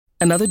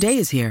Another day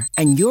is here,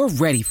 and you're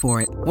ready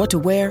for it. What to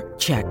wear?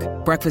 Check.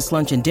 Breakfast,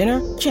 lunch, and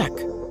dinner? Check.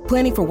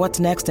 Planning for what's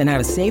next and how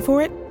to save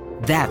for it?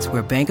 That's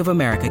where Bank of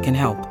America can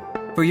help.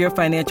 For your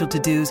financial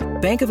to-dos,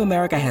 Bank of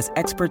America has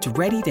experts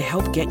ready to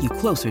help get you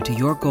closer to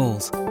your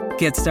goals.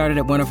 Get started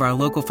at one of our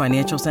local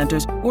financial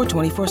centers or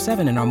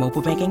 24/7 in our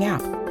mobile banking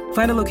app.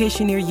 Find a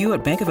location near you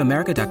at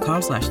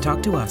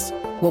bankofamerica.com/talktous.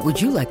 What would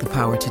you like the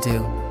power to do?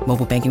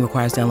 Mobile banking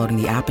requires downloading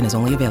the app and is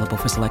only available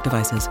for select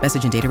devices.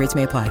 Message and data rates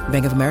may apply.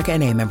 Bank of America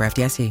NA, member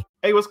FDIC.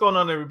 Hey, what's going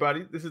on,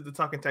 everybody? This is the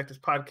Talking Tactics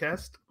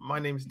podcast. My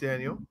name is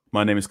Daniel.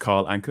 My name is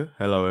Carl Anker.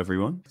 Hello,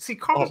 everyone. See,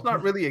 Carl's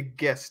not really a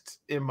guest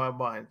in my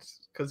mind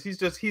because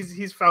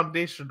he's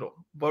foundational.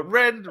 But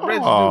Red's new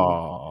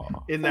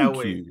in that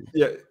way. You.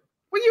 Yeah.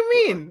 What do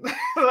you mean?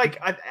 Like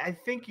I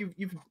think you've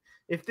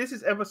if this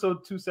is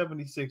episode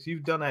 276,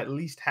 you've done at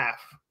least half,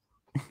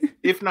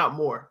 if not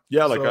more.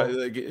 Yeah,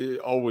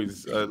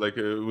 always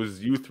it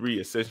was you three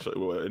essentially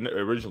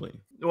originally.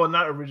 Well,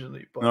 not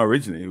originally, but no,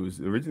 originally it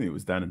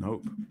was Dan and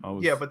Hope.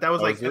 But that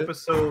was like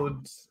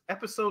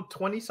episode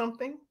 20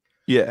 something.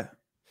 Yeah.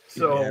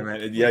 So yeah,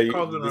 man.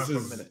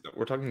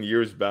 We're talking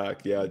years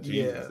back. Yeah,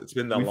 Jesus. It's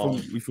been that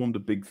long. We formed a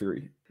big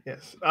three.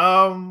 Yes.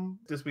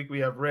 This week we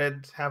have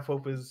Red. Half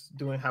Hope is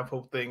doing Half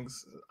Hope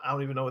things. I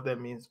don't even know what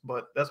that means,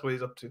 but that's what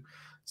he's up to.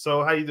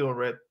 So how you doing,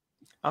 Red?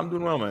 I'm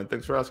doing well, man.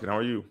 Thanks for asking. How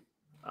are you?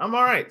 I'm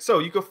all right. So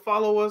you can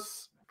follow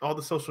us all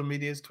the social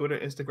medias: Twitter,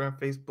 Instagram,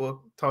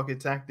 Facebook, Talking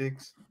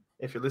Tactics.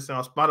 If you're listening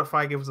on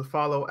Spotify, give us a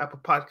follow.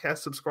 Apple Podcasts,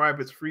 subscribe.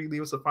 It's free.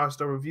 Leave us a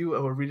 5-star review,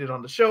 and we'll read it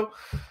on the show.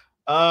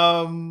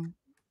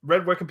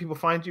 Red, where can people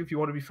find you if you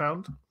want to be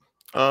found?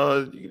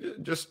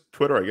 Just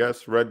Twitter, I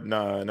guess. Red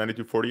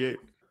 9248.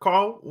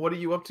 Carl, what are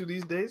you up to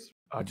these days?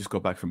 I just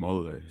got back from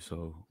holiday,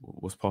 so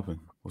what's popping?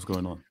 What's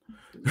going on?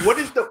 What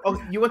is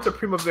you went to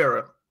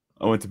Primavera?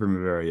 I went to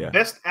Primavera, yeah.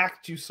 Best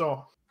act you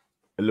saw?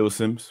 Little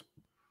Sims.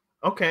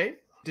 Okay.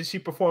 Did she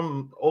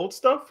perform old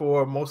stuff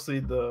or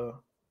mostly the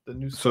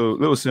new stuff? So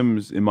Little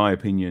Sims, in my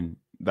opinion,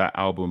 that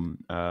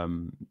album,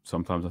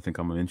 sometimes I think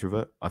I'm an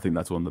introvert. I think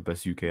that's one of the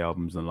best UK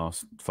albums in the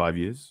last 5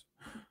 years.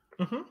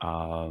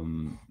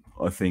 Mm-hmm.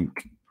 I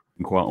think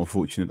quite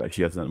unfortunate that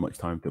she hasn't had much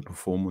time to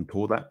perform on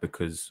tour that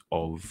because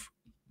of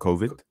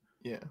COVID.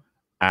 Yeah.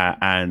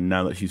 And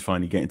now that she's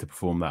finally getting to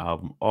perform that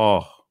album,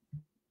 oh,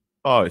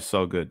 it's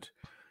so good.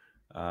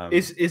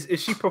 Is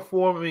she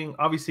performing,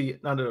 obviously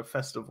not at a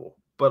festival,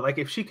 but like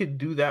if she could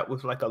do that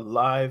with like a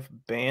live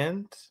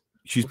band?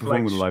 She's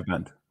performing with a live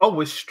band. Oh,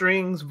 with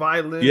strings,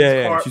 violins.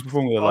 Yeah, she's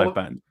performing with a live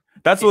band.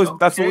 That's always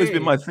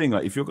been my thing.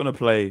 Like if you're gonna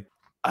play,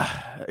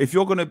 if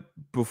you're gonna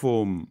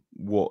perform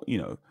what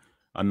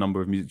a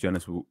number of music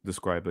journalists will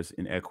describe as,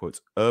 in air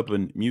quotes,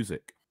 urban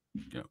music,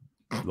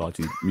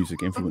 largely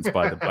music influenced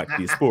by the Black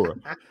diaspora.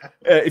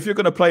 If you're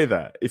gonna play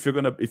that, if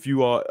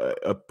you are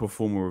a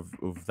performer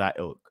of that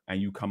ilk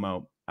and you come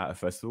out at a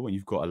festival and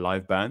you've got a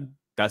live band,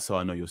 that's how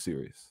I know you're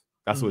serious.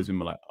 That's always been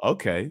like,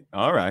 okay,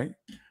 all right,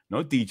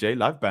 no DJ,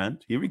 live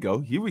band, here we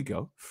go.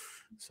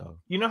 So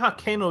you know how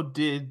Kano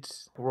did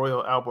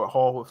Royal Albert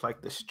Hall with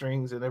like the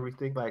strings and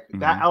everything? Like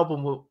that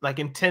album will, like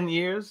in 10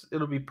 years,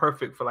 it'll be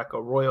perfect for like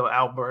a Royal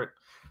Albert.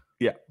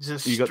 Yeah.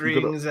 Just you got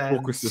strings and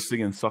orchestra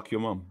singing Suck Your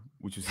Mum,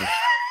 which is just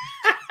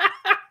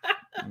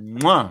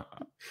mwah.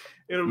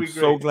 It'll be I'm great.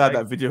 so glad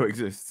that video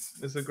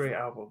exists. It's a great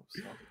album.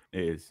 So.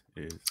 It is.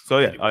 So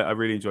yeah, I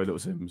really enjoyed Little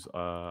Sims.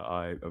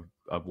 I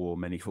wore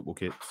many football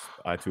kits.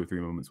 I had 2 or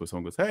 3 moments where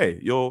someone goes, "Hey,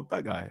 you're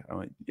that guy." I'm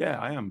like, "Yeah,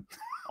 I am.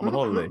 I'm on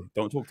holiday.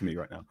 Don't talk to me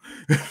right now."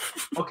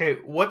 Okay,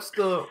 what's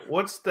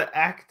the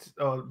act?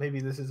 Oh, maybe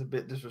this is a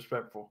bit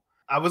disrespectful.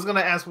 I was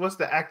gonna ask, what's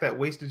the act that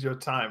wasted your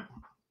time?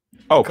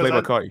 Oh,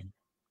 Playboy Carti.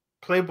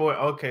 Playboy,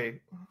 okay.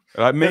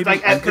 Maybe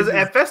because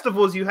at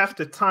festivals you have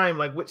to time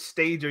like which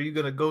stage are you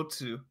gonna go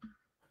to,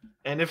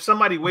 and if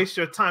somebody wastes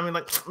your time, and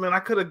like, man, I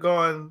could have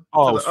gone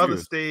to the other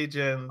stage.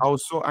 And I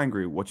was so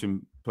angry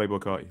watching Playboy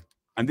Carti,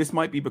 and this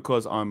might be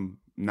because I'm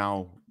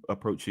now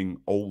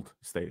approaching old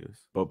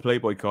status, but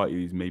Playboy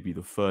Carti is maybe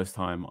the first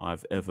time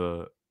I've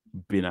ever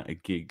been at a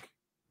gig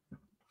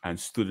and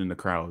stood in the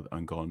crowd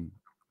and gone,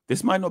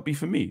 this might not be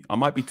for me. I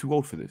might be too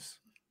old for this.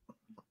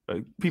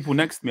 People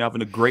next to me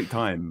having a great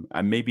time,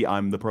 and maybe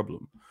I'm the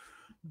problem.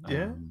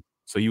 Yeah.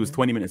 So he was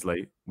 20 minutes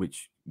late,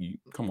 which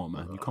come on,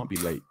 man, you can't be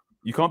late.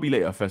 You can't be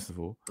late at a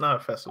festival. Not a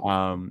festival.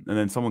 And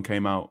then someone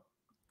came out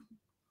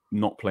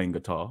not playing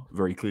guitar,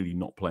 very clearly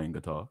not playing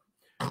guitar,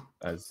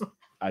 as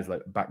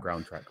like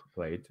background track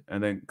played,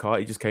 and then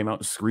Carti just came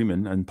out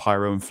screaming, and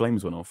pyro and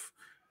flames went off,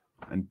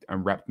 and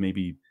rapped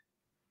maybe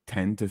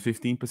 10 to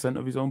 15%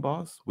 of his own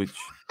bars, which.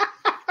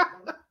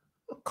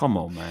 Come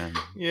on, man.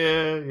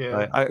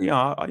 Yeah.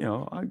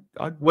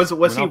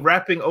 Was he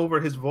rapping over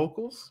his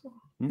vocals?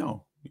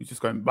 No, he's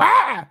just going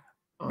bah,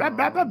 bah,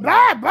 bah, bah,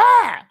 bah,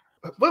 bah.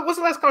 What was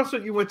the last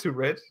concert you went to,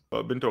 Red?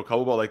 I've been to a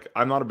couple, but like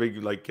I'm not a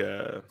big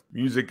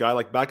music guy.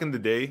 Like back in the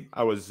day,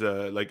 I was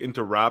like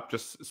into rap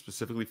just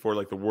specifically for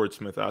like the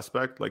wordsmith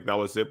aspect. Like that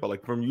was it. But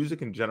like for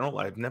music in general,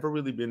 I've never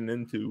really been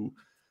into.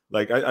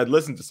 Like I'd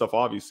listen to stuff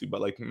obviously,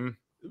 but like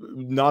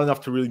not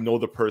enough to really know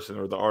the person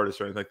or the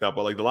artist or anything like that.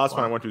 But like the last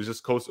one I went to was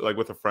just close, like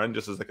with a friend,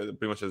 just as like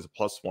pretty much as a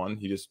 +1.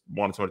 He just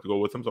wanted somebody to go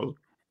with him, so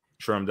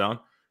sure I'm down.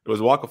 It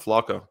was Waka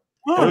Flocka.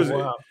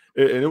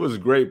 It was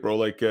great, bro.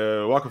 Like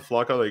Waka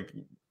Flocka, like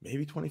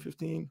maybe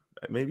 2015,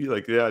 maybe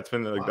like it's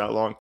been like that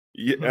long.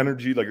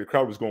 Energy, like the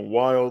crowd was going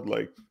wild,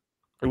 like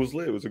it was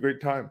lit. It was a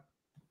great time.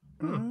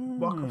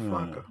 Waka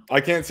Flocka.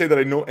 I can't say that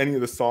I know any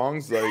of the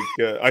songs. Like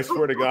I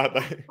swear to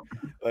God,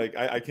 like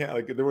I can't.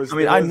 Like there was.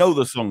 I know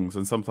the songs,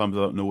 and sometimes I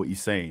don't know what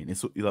he's saying.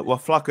 It's like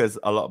Flocka is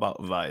a lot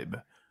about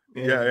vibe.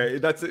 Yeah,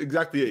 that's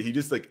exactly it. He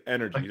just like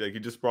energy, like he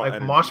just brought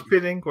energy. Mosh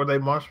pitting. Were they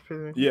mosh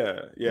pitting? Yeah.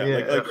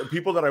 Like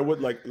people that I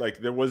would like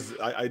there was.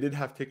 I did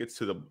have tickets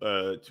to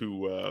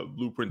the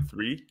Blueprint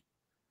 3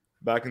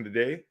 back in the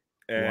day.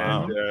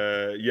 And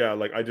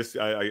like I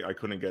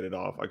couldn't get it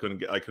off. I couldn't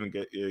get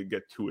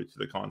to it to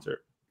the concert.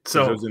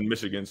 So I was in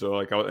Michigan, so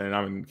like and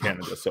I'm in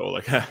Canada, so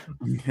like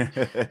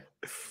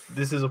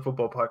this is a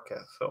football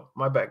podcast, so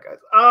my bad, guys.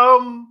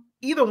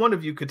 Either one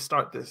of you could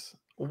start this.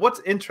 What's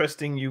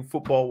interesting you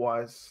football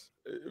wise?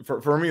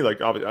 For me,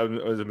 like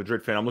as a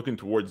Madrid fan, I'm looking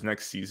towards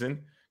next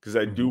season because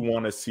I do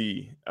want to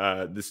see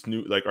this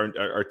new like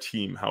our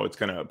team, how it's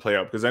gonna play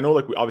out. Because I know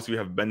like we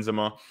have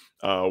Benzema,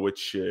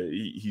 which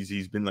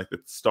he's been like the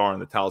star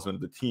and the talisman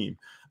of the team.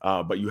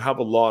 But you have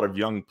a lot of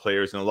young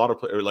players and a lot of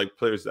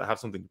players that have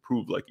something to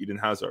prove, like Eden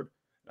Hazard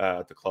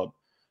at the club.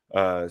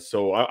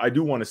 So I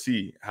do want to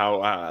see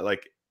how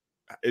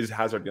is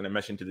Hazard going to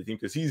mesh into the team,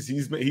 because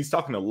he's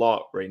talking a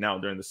lot right now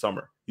during the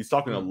summer. He's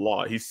talking a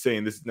lot. He's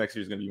saying this next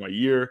year is going to be my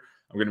year.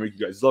 I'm going to make you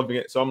guys loving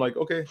it. So I'm like,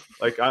 okay,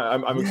 like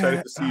I'm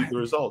excited to see the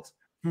results.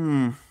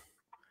 I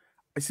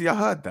see. I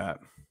heard that,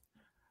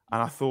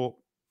 and I thought,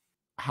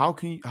 how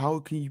can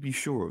you be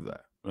sure of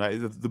that? Like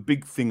the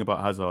big thing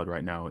about Hazard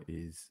right now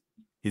is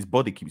his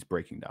body keeps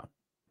breaking down.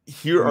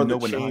 Here are the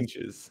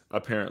changes,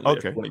 apparently,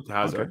 according to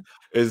Hazard,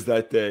 is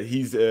that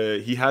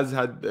he has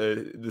had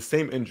the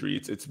same injury.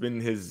 It's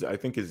been his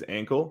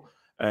ankle,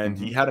 and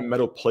he had a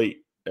metal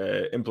plate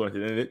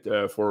implanted in it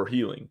for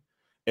healing,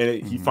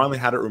 and he finally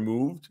had it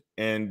removed.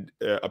 And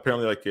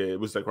apparently, like it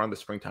was like around the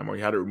springtime where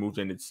he had it removed,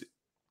 and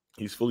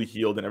he's fully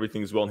healed and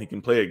everything's well, and he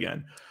can play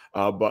again.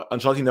 But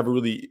Ancelotti never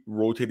really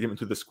rotated him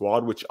into the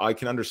squad, which I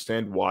can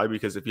understand why,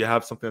 because if you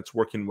have something that's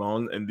working well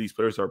and these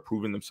players are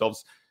proving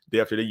themselves day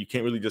after day, you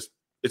can't really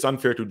it's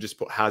unfair to just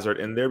put Hazard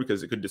in there,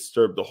 because it could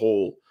disturb the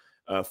whole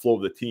flow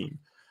of the team.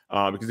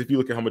 Because if you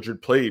look at how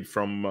Madrid played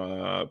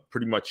from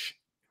pretty much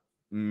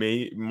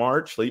late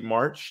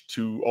March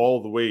to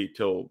all the way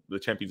till the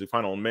Champions League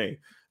final in May,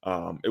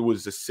 it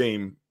was the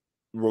same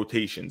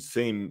rotation,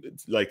 same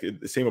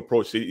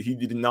approach. He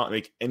did not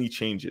make any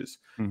changes,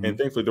 and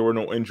thankfully there were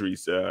no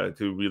injuries to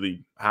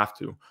really have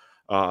to.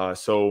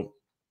 So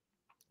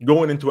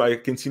going into, I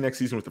can see next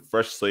season with a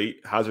fresh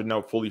slate, Hazard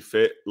now fully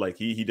fit. Like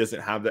he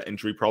doesn't have that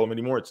injury problem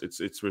anymore.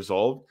 It's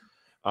resolved.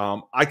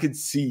 I could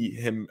see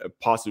him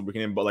possibly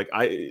bringing in, but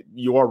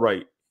you are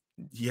right.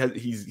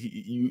 He's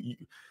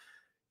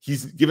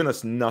given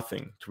us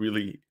nothing to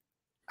really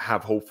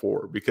have hope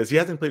for, because he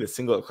hasn't played a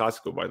single El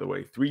Clasico, by the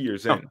way, 3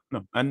 years in.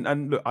 No,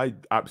 and look, I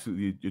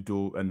absolutely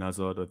adore Eden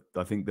Hazard.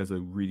 I think there's a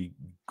really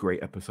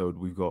great episode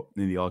we've got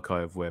in the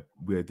archive where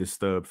we're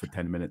disturbed for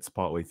 10 minutes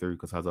partway through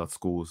because Hazard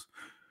scores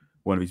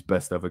one of his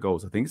best ever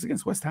goals. I think it's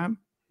against West Ham.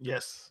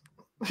 Yes.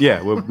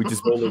 Yeah, well, we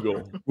just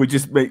we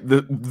just make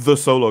the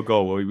solo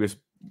goal where we just,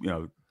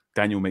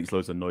 Daniel makes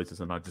loads of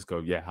noises, and I just go,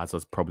 yeah,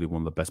 Hazard's probably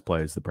one of the best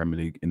players in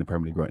the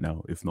Premier League right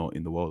now, if not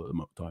in the world at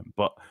the time.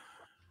 But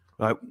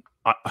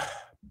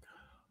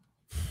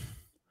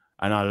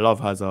I love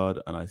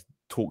Hazard, and I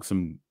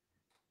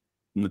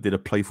did a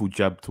playful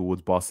jab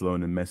towards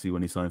Barcelona and Messi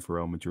when he signed for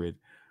Real Madrid.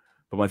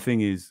 But my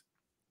thing is,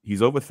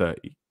 he's over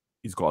 30.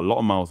 He's got a lot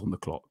of miles on the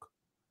clock.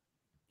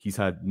 He's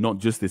had not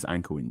just this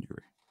ankle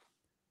injury.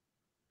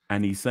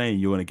 And he's saying,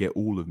 you're going to get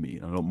all of me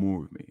and a lot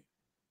more of me.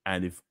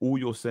 And if all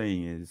you're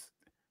saying is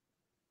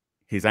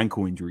his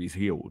ankle injury is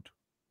healed,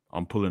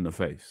 I'm pulling the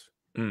face,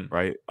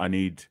 right? I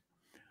need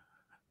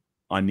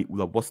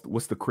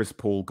what's the Chris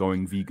Paul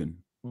going vegan?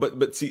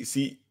 But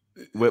see,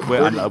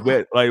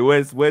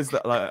 where's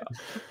that? Like,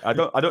 I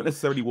don't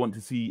necessarily want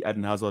to see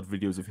Eden Hazard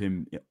videos of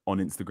him on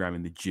Instagram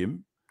in the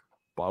gym,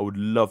 but I would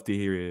love to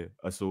hear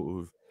a sort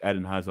of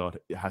Eden Hazard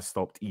has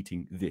stopped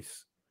eating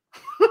this,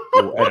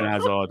 or Eden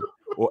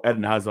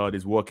Hazard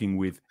is working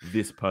with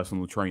this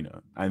personal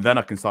trainer, and then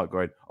I can start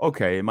going,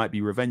 okay, it might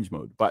be revenge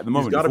mode. But at the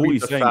moment, he's got to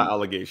beat the saying, fat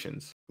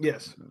allegations.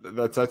 Yes,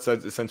 that's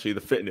essentially the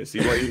fitness.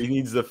 He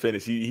needs the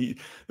fitness.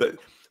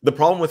 The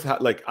problem with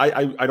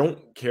I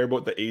don't care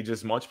about the age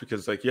as much,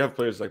 because you have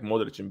players like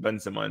Modric and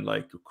Benzema and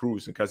like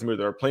Cruz and Casemiro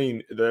that are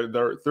playing.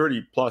 They're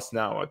 30 plus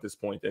now at this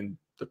point, and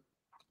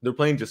they're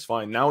playing just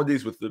fine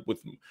nowadays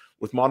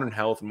with modern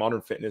health and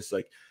modern fitness.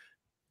 Like,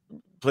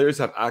 players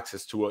have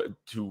access to a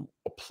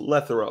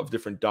plethora of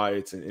different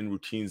diets and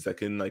routines that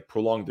can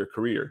prolong their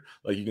career.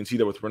 Like, you can see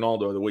that with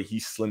Ronaldo, the way he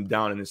slimmed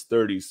down in his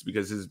 30s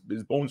because his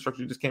bone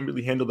structure just can't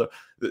really handle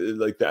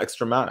the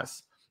extra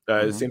mass.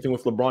 Same thing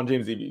with LeBron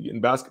James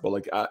in basketball.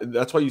 Like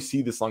that's why you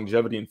see this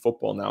longevity in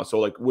football now. So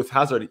like with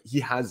Hazard, he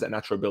has that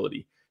natural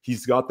ability.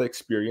 He's got the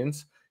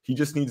experience. He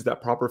just needs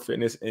that proper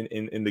fitness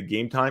in the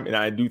game time, and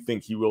I do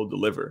think he will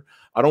deliver.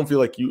 I don't feel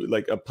like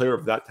a player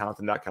of that talent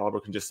and that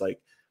caliber can just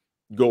like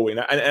go in.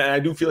 And I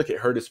do feel like it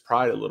hurt his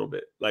pride a little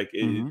bit. Like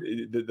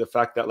the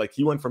fact that like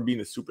he went from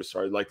being a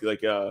superstar, like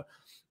I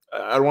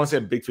don't want to say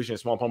a big fish in a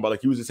small pond, but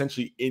like he was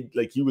essentially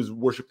he was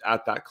worshipped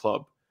at that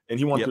club. And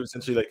he wanted to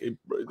essentially like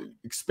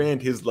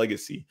expand his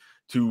legacy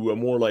to a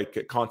more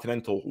like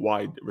continental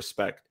wide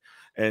respect.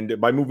 And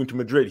by moving to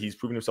Madrid, he's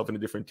proven himself in a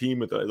different team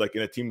with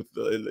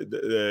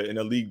in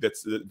a league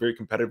that's very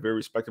competitive, very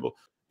respectable.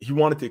 He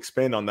wanted to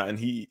expand on that, and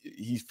he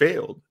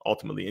failed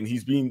ultimately. And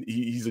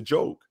he's a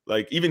joke.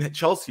 Like even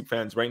Chelsea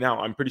fans right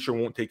now, I'm pretty sure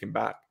won't take him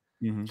back.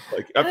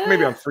 Like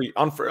maybe I've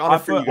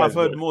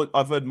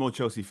heard more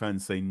Chelsea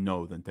fans say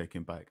no than take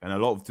him back, and a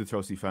lot of the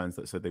Chelsea fans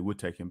that said they would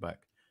take him back.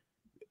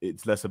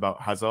 It's less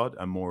about Hazard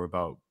and more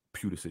about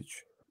Pulisic.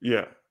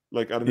 Yeah,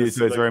 like I don't know.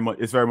 So it's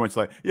very much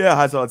like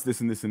Hazard's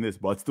this and this and this,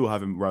 but I'd still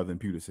have him rather than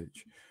Pulisic,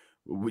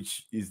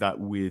 which is that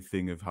weird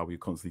thing of how we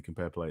constantly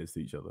compare players to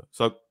each other.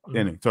 So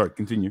anyway, sorry,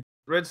 continue.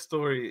 Red's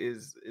story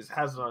is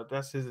Hazard.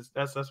 That's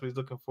what he's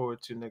looking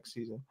forward to next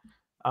season.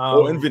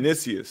 And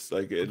Vinicius,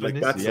 like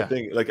that's the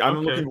thing. Like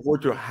I'm looking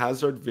forward to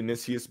Hazard,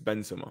 Vinicius,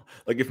 Benzema.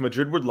 Like if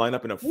Madrid would line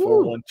up in a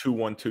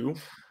 4-1-2-1-2,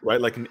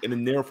 right? Like in a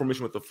narrow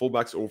formation with the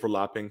fullbacks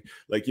overlapping,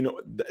 like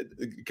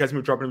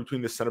Casemiro dropping in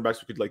between the center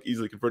backs, we could like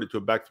easily convert it to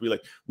a back three.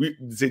 Like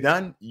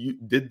Zidane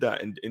did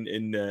that in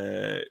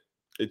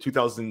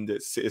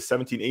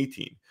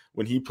 2017-18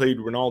 when he played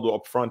Ronaldo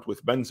up front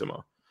with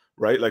Benzema.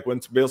 Right, like when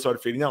Bale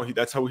started fading out,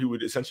 that's how he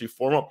would essentially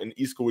form up, and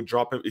Isco would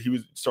drop him. He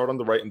would start on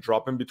the right and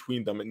drop in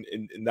between them,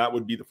 and that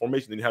would be the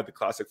formation. Then you had the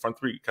classic front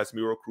three: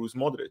 Casemiro, Kroos,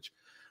 Modric,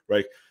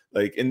 right?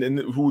 Like, and then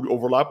who would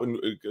overlap and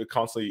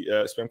constantly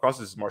spam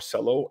crosses?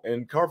 Marcelo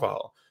and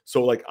Carvajal.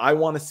 So, like, I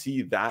want to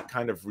see that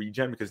kind of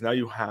regen because now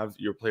you have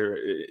your player,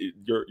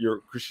 your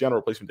Cristiano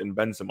replacement in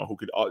Benzema, who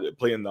could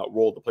play in that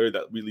role, the player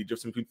that really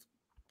drifts in between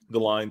the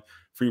line,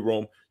 free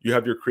roam. You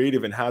have your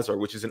creative in Hazard,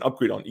 which is an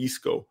upgrade on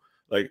Isco.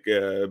 Like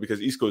because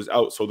Isco is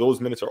out, so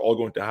those minutes are all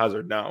going to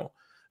Hazard now.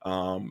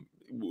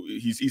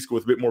 He's Isco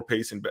with a bit more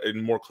pace and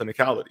more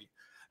clinicality,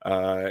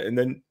 and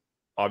then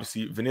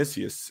obviously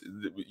Vinicius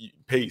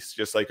pace,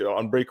 just like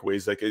on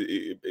breakaways, like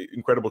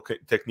incredible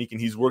technique,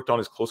 and he's worked on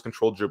his close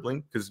control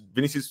dribbling because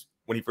Vinicius,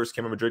 when he first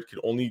came to Madrid,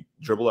 could only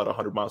dribble at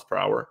 100 miles per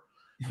hour,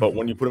 but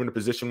when you put him in a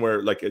position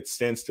where like it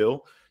stands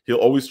still, he'll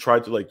always try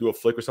to like do a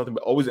flick or something,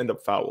 but always end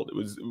up fouled. It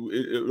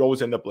would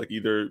always end up like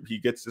either he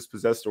gets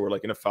dispossessed or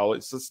like in a foul.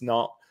 It's just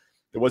not.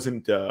 It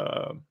wasn't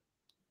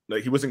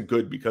like he wasn't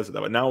good because of that.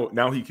 But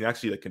now he can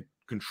actually like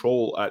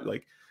control at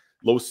like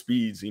low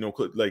speeds.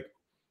 Like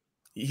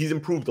he's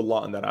improved a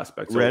lot in that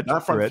aspect. So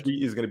that front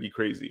three is going to be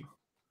crazy.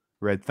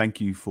 Red,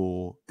 thank you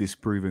for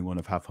disproving one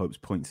of Half Hope's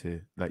points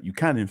here that you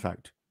can in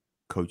fact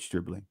coach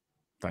dribbling.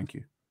 Thank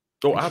you.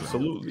 Oh,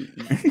 absolutely.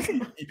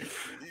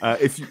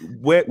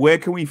 Where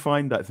can we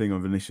find that thing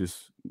on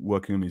Vinicius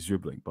working on his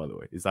dribbling? By the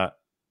way, is that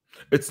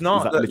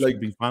literally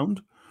being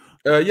found?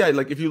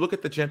 Like if you look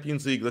at the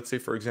Champions League, let's say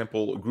for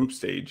example, group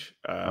stage,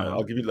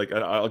 I'll give you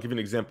an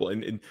example.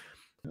 And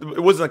it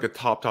wasn't like a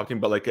top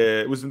team, but like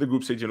it was in the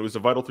group stage, and it was a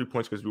vital 3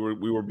 points because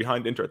we were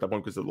behind Inter at that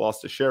point because they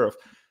lost to Sheriff.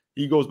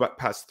 He goes back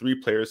past 3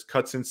 players,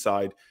 cuts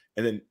inside,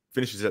 and then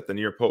finishes at the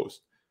near post.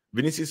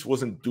 Vinicius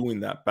wasn't doing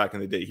that back in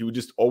the day. He would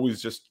just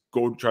always just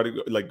go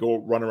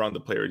run around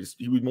the player.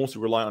 He would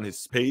mostly rely on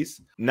his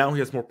pace. Now he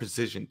has more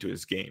precision to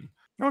his game.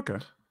 Okay.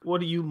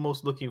 What are you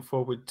most looking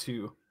forward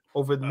to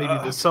over maybe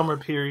the summer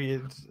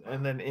period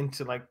and then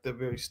into like the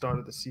very start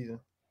of the season?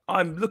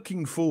 I'm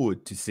looking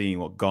forward to seeing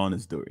what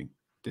Ghana's doing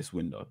this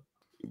window.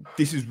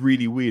 This is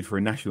really weird for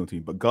a national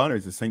team, but Ghana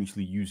is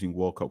essentially using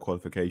World Cup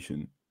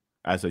qualification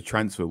as a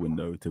transfer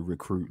window to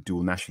recruit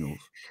dual nationals.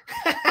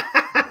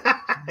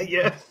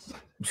 Yes.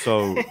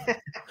 So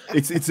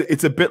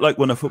it's a bit like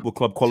when a football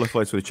club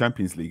qualifies for the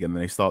Champions League and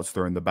then they start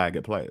throwing the bag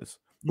at players,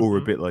 or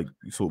a bit like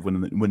sort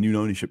of when new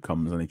ownership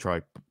comes and they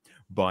try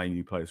buying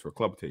new players for a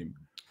club team.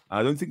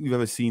 I don't think we've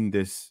ever seen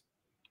this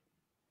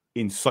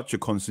in such a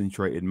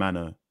concentrated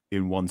manner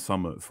in one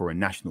summer for a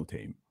national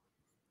team.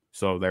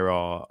 So there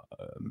are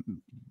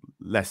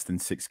less than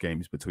 6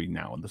 games between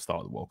now and the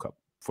start of the World Cup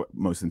for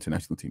most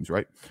international teams,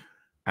 right?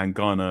 And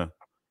Ghana,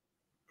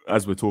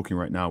 as we're talking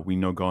right now, we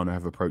know Ghana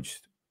have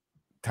approached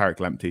Tariq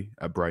Lamptey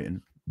at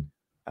Brighton,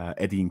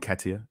 Eddie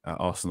Nketiah at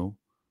Arsenal,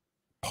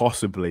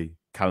 possibly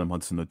Callum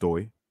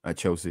Hudson-Odoi at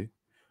Chelsea.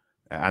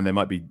 And there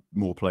might be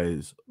more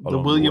players. The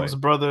Williams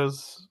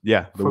brothers.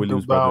 Yeah, the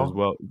Williams brothers as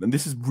well. And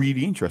this is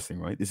really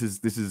interesting, right? This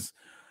is.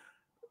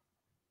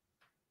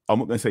 I'm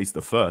not going to say it's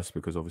the first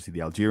because obviously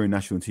the Algerian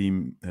national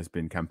team has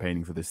been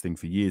campaigning for this thing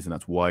for years, and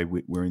that's why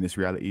we're in this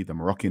reality. The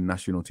Moroccan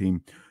national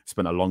team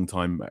spent a long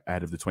time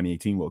ahead of the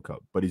 2018 World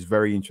Cup, but it's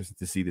very interesting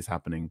to see this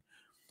happening.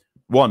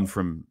 One,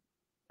 from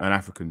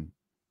a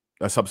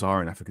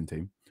sub-Saharan African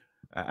team,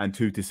 and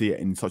two, to see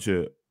it in such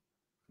a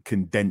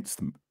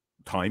condensed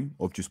time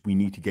of just we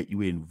need to get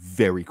you in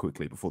very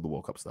quickly before the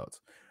World Cup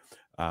starts.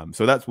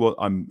 So that's what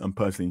I'm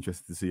personally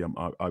interested to see.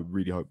 I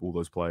really hope all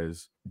those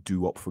players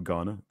do opt for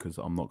Ghana, because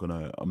I'm not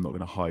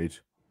gonna hide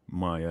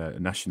my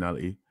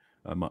nationality,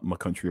 my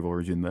country of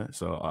origin there.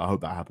 So I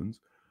hope that happens.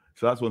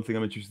 So that's one thing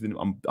I'm interested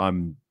in.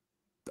 I'm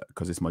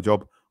because it's my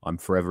job. I'm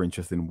forever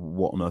interested in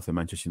what on earth are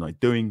Manchester United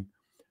doing.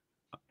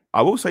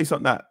 I will say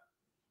something that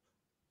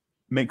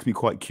makes me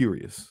quite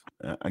curious,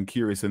 and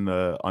curious in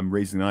the I'm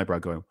raising an eyebrow,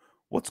 going,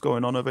 "What's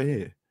going on over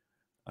here?"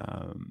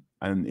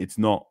 And it's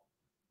not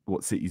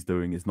what City's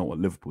doing, it's not what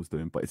Liverpool's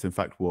doing, but it's in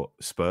fact what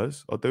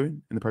Spurs are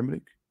doing in the Premier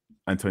League.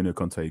 Antonio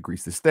Conte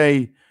agrees to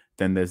stay.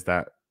 Then there's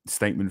that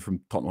statement from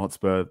Tottenham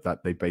Hotspur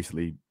that they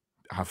basically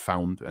have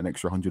found an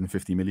extra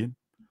 150 million.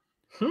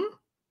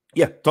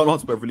 Yeah, Tottenham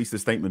Hotspur released a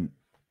statement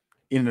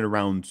in and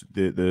around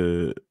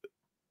in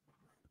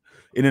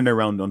and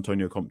around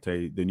Antonio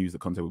Conte, the news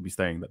that Conte will be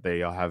staying, that they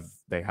have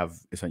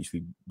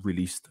essentially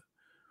released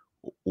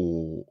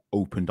or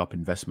opened up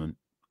investment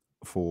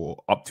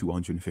for up to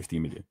 150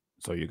 million.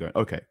 So you're going,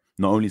 okay,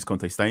 not only is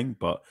Conte staying,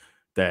 but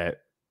they're,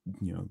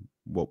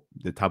 what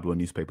the tabloid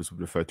newspapers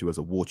would refer to as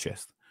a war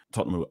chest.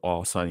 Tottenham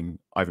are signing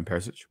Ivan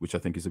Perisic, which I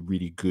think is a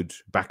really good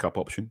backup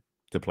option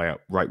to play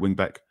out right wing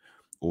back,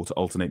 or to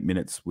alternate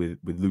minutes with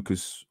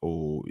Lucas,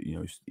 or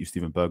if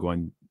Steven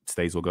Bergwijn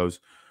stays or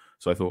goes.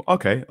 So I thought,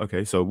 okay.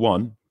 So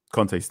 1,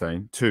 Conte's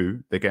staying.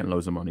 2, they're getting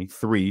loads of money.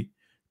 3,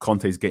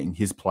 Conte's getting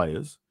his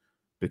players,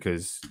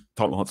 because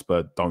Tottenham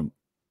Hotspur don't,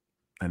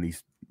 at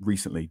least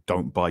recently,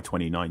 don't buy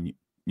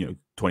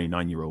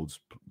 29-year-olds,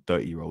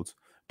 30-year-olds.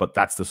 But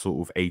that's the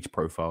sort of age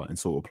profile and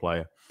sort of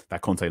player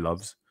that Conte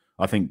loves.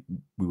 I think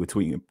we were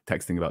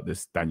texting about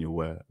this, Daniel,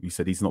 where he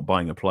said he's not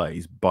buying a player,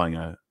 he's buying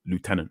a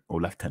lieutenant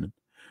or lieutenant.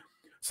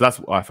 So that's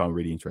what I found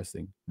really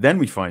interesting. Then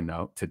we find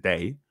out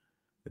today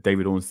that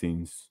David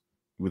Ornstein's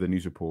with a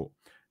news report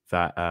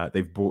that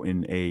they've brought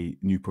in a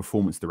new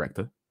performance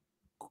director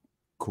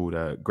called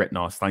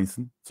Gretnar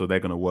Steinsen. So they're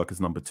going to work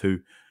as number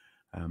 2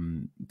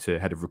 to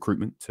head of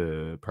recruitment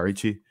to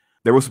Paratici.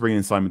 They're also bringing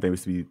in Simon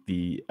Davis to be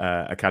the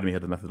academy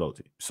head of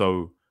methodology.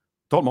 So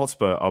Tottenham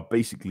Hotspur are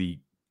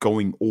basically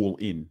going all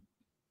in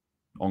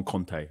on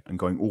Conte and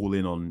going all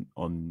in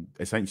on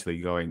essentially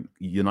going,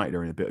 United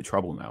are in a bit of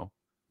trouble now.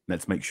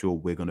 Let's make sure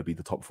we're going to be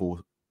the top 4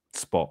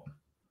 spot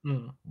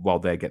while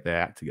they get their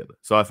act together.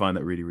 So I find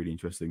that really, really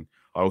interesting.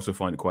 I also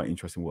find it quite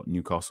interesting what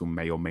Newcastle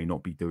may or may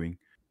not be doing.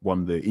 One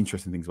of the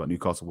interesting things about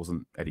Newcastle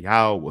wasn't Eddie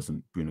Howe,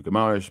 wasn't Bruno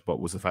Guimaraes, but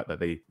was the fact that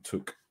they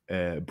took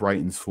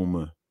Brighton's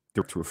former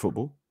director of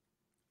football,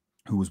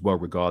 who was well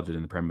regarded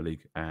in the Premier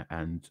League.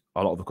 And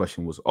a lot of the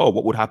question was,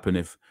 what would happen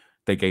if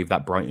they gave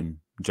that Brighton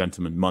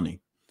gentleman money?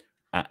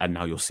 And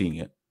now you're seeing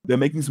it. They're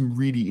making some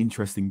really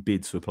interesting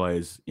bids for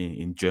players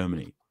in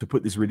Germany. To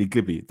put this really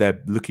glibly,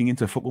 they're looking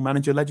into Football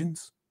Manager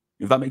legends,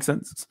 if that makes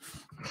sense.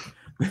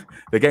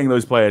 They're getting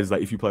those players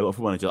that if you play a lot of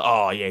Football Manager,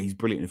 he's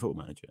brilliant in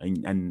Football Manager.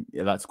 And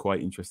that's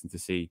quite interesting to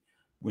see,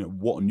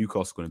 what are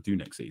Newcastle going to do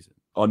next season?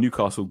 Are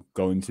Newcastle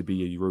going to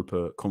be a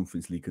Europa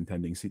Conference League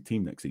contending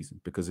team next season?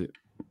 Because it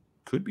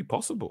could be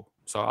possible.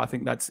 So I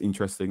think that's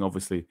interesting.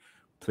 Obviously,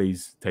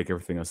 please take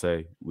everything I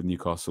say with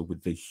Newcastle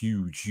with the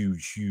huge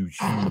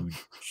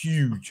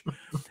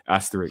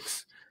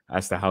asterisks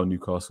as to how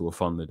Newcastle are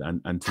funded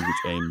and to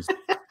which aims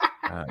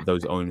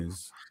those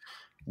owners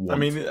want. I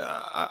mean,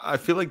 I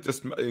feel like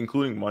just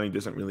including money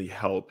doesn't really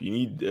help. You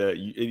need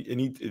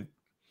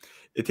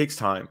it takes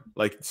time.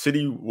 Like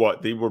City,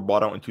 they were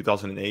bought out in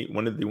 2008.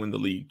 When did they win the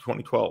league?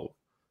 2012.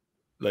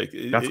 Like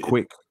that's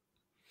quick.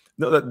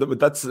 No, but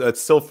that's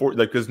still for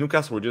because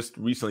Newcastle were just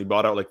recently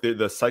bought out. Like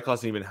the cycle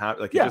hasn't even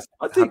happened. Like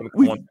I think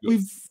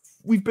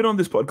we've been on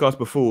this podcast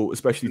before,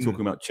 especially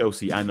talking about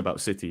Chelsea and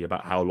about City,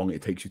 about how long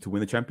it takes you to win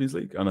the Champions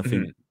League. And I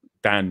think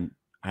Dan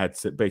had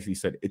basically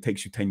said it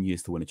takes you 10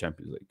 years to win a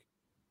Champions League.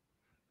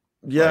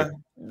 Yeah,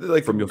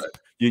 like from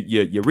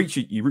you reach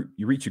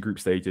your group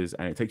stages,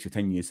 and it takes you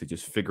 10 years to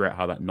just figure out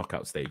how that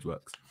knockout stage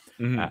works.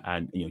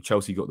 And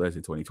Chelsea got theirs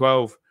in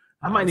 2012.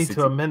 I might need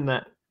to amend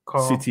that,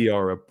 Carl. City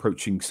are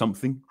approaching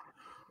something.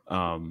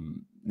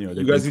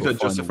 You guys need to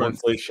adjust for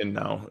inflation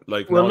now.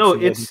 It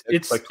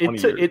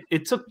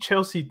took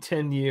Chelsea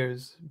 10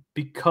 years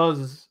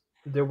because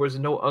there was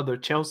no other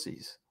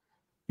Chelseas.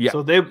 Yeah.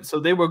 So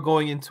they were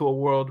going into a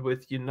world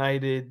with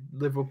United,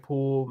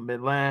 Liverpool,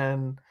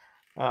 Milan,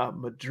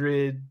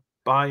 Madrid,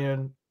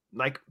 Bayern,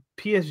 like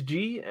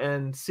PSG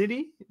and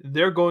City.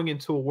 They're going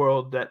into a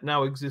world that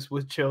now exists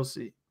with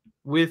Chelsea,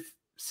 with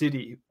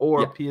City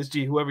or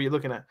PSG, whoever you're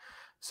looking at.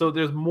 So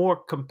there's more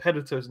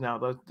competitors now.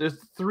 There's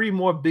 3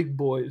 more big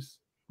boys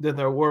than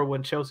there were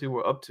when Chelsea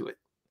were up to it.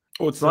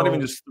 Oh, it's not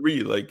even just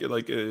 3.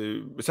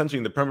 Essentially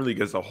in the Premier League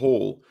as a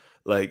whole,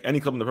 like any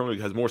club in the Premier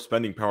League has more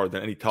spending power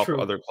than any top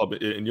other club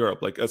in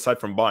Europe. Like aside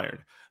from Bayern,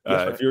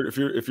 right.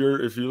 if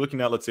you're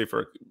looking at, let's say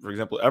for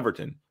example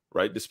Everton,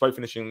 right? Despite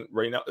finishing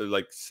right now,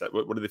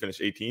 what did they finish?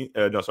 18th?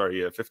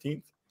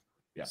 15th.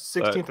 Yeah,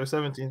 16th or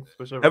 17th.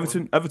 Whichever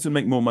Everton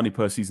make more money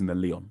per season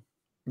than Lyon.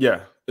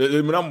 Yeah,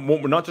 we're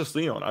not just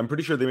Lyon. I'm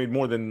pretty sure they made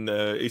more than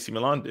AC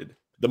Milan did.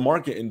 the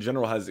market in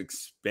general has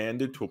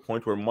expanded to a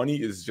point where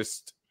money is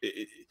just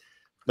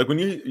like when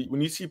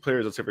you see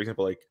players, let's say for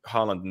example like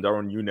Haaland and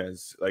Darwin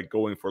Núñez like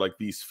going for like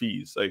these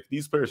fees, like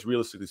these players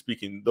realistically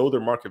speaking, though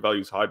their market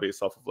value is high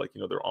based off of like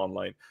their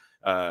online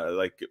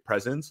like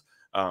presence,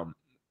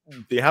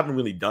 they haven't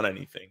really done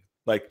anything.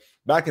 Like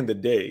back in the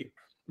day,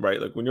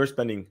 right? Like when you're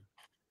spending,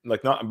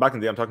 like not back in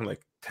the day, I'm talking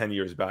like 10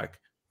 years back,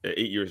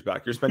 8 years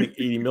back, you're spending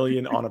 80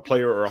 million on a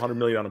player or 100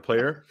 million on a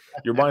player.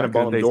 You're buying a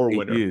Ballon d'Or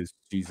winner. Years.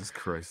 Jesus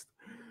Christ.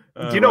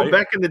 Do you know right?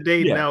 Back in the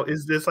day now,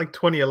 is this like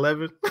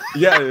 2011?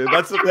 Yeah,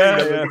 that's the thing.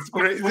 Yeah. It's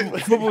crazy.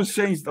 Football's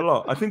changed a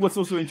lot. I think what's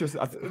also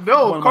interesting.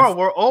 No, Carl,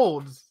 we're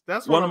old.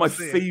 That's one of my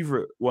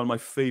favorite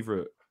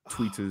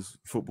tweeters,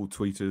 football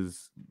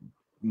tweeters.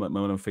 One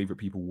of my favorite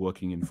people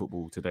working in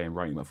football today and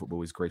writing about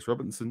football is Grace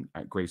Robinson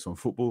at Grace on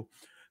Football,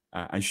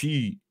 and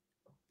she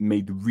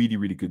made the really,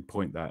 really good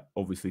point that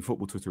obviously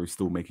football Twitter is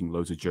still making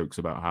loads of jokes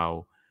about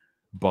how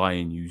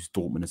Bayern use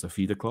Dortmund as a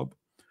feeder club,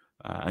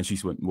 and she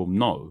went, well,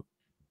 no.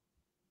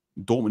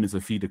 Dortmund is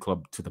a feeder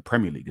club to the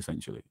Premier League,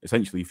 essentially.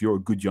 Essentially, if you're a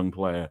good young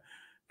player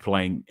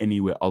playing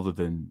anywhere other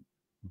than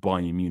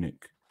Bayern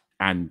Munich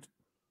and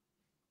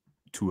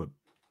to a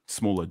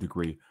smaller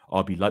degree,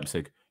 RB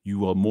Leipzig,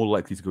 you are more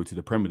likely to go to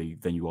the Premier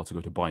League than you are to go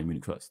to Bayern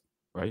Munich first,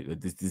 right?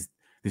 This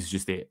is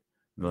just it.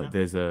 Like,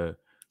 yeah.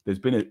 There's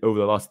been over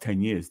the last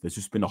 10 years, there's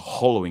just been a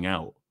hollowing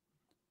out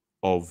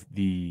of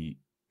the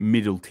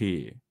middle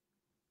tier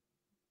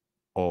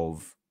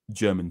of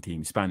German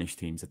teams, Spanish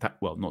teams,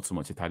 well, not so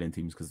much Italian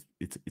teams because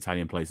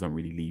Italian players don't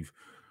really leave,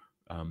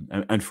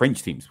 and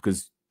French teams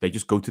because they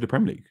just go to the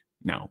Premier League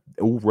now.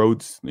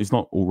 It's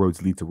not all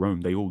roads lead to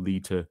Rome. They all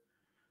lead to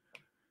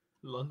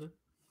London.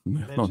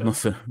 Not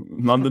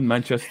London,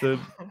 Manchester.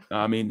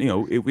 I mean,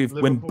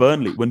 when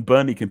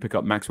Burnley can pick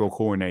up Maxwell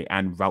Cornet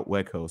and Wout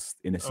Weghorst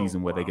in a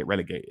season where they get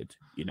relegated,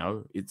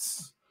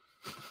 it's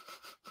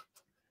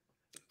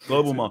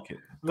global market.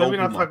 Let me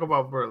not talk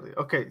about Burnley.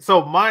 Okay,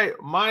 so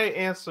my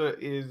answer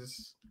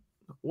is,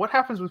 what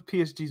happens with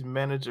PSG's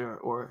manager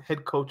or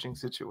head coaching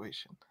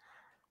situation?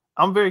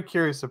 I'm very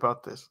curious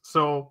about this.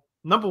 So,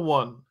 number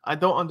one, I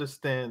don't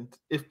understand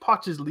if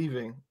Poch is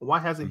leaving, why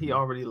hasn't he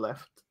already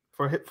left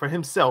for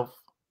himself?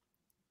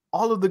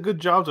 All of the good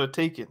jobs are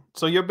taken.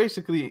 So you're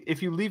basically,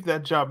 if you leave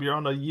that job, you're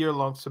on a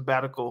year-long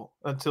sabbatical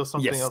until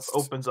something else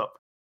opens up.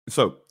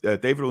 So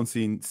David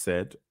Ornstein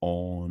said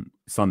on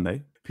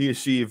Sunday,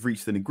 PSG have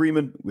reached an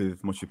agreement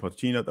with Mauricio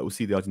Pochettino that will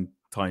see the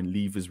Argentine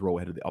leave his role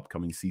ahead of the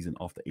upcoming season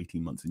after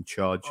 18 months in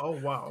charge. Oh,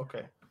 wow.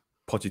 Okay.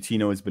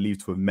 Pochettino is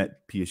believed to have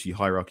met PSG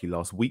hierarchy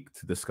last week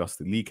to discuss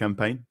the league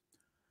campaign.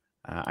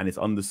 And it's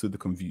understood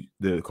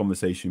the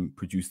conversation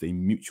produced a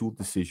mutual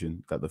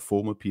decision that the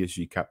former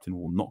PSG captain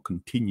will not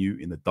continue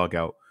in the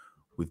dugout,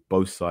 with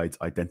both sides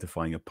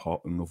identifying a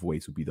parting of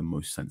ways would be the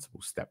most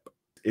sensible step.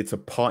 It's a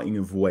parting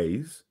of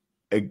ways.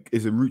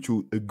 It's a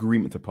mutual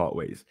agreement to part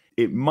ways.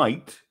 It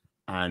might,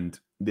 and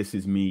this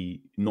is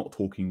me not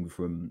talking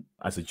from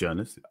as a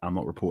journalist, I'm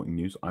not reporting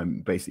news. I'm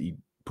basically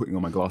putting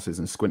on my glasses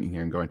and squinting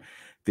here and going,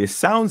 this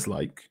sounds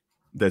like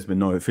there's been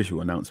no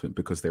official announcement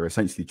because they're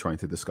essentially trying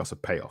to discuss a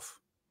payoff.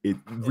 It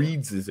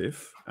reads as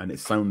if, and it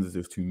sounds as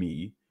if to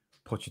me,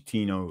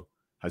 Pochettino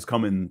has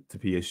come into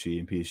PSG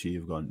and PSG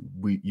have gone,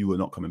 you are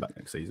not coming back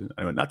next season.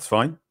 I went, that's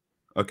fine.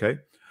 Okay.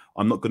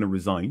 I'm not going to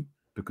resign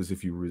because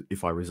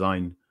if I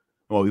resign,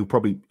 well, you'll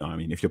probably,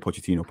 if you're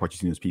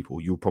Pochettino's people,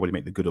 you'll probably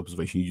make the good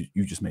observation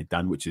you just made,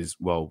 Dan, which is,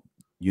 well,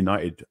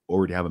 United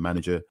already have a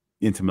manager.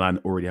 Inter Milan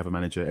already have a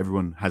manager.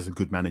 Everyone has a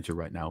good manager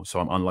right now. So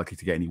I'm unlikely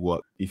to get any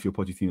work. If you're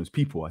Pochettino's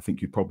people, I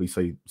think you'd probably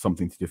say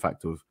something to the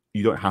effect of,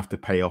 you don't have to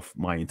pay off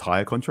my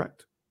entire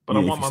contract. But I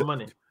want my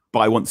money. But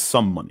I want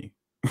some money.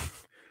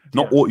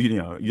 Not all, you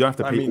don't have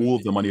to pay all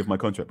of the money of my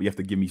contract, but you have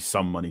to give me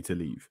some money to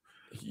leave.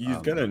 He's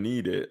gonna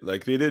need it.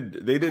 Like they did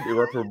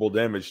irreparable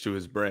damage to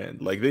his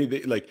brand. Like they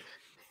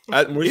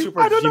at Mauricio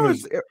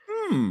Pochettino's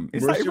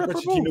Mauricio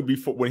Pochettino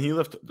before when he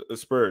left the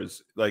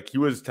Spurs, like he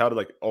was touted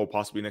like, oh,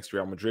 possibly next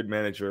Real Madrid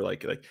manager.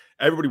 Like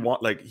everybody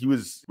he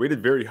was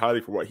rated very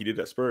highly for what he did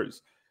at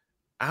Spurs.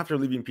 After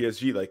leaving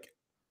PSG, like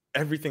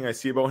everything I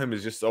see about him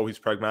is just, oh, he's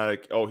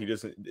pragmatic. Oh, he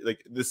doesn't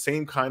like the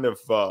same kind of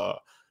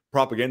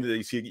propaganda that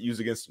you see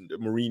used against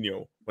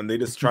Mourinho when they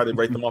just try to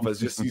write them off as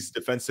just these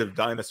defensive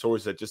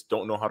dinosaurs that just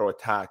don't know how to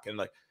attack,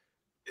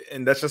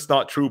 and that's just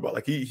not true. But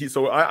like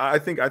I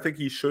think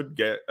he should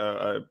get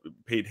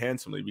paid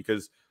handsomely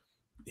because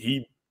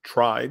he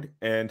tried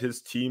and his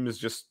team is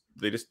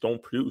they just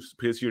don't produce.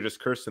 PSG are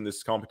just cursed in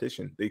this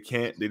competition. They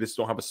just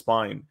don't have a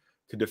spine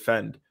to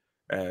defend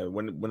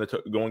when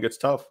the going gets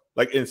tough.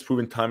 Like it's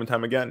proven time and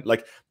time again.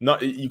 Like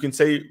you can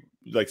say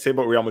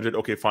about Real Madrid,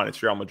 okay, fine,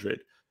 it's Real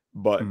Madrid,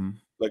 but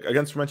like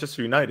against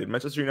Manchester United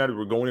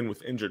were going in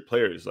with injured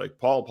players. Like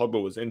Paul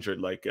Pogba was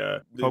injured. Like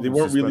they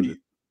weren't really.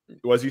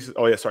 Was he?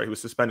 Oh yeah, sorry, he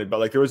was suspended. But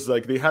like there was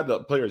they had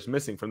the players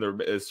missing from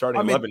their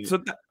starting 11.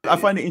 So I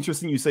find it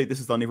interesting you say this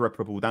has done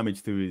irreparable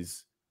damage to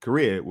his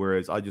career,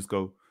 whereas I just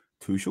go,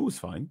 Tuchel is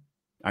fine,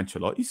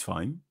 Ancelotti's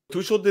fine,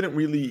 Tuchel didn't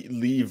really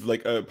leave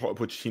like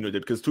Pochettino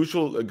did, because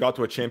Tuchel got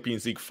to a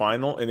Champions League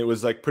final, and it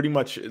was like pretty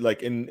much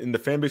like in the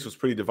fan base was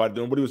pretty divided.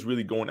 Nobody was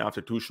really going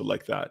after Tuchel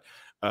like that.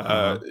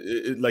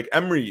 Like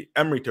Emery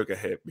took a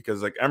hit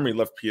because like Emery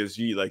left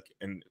PSG like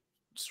and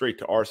straight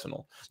to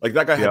Arsenal. Like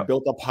that guy had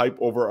built up hype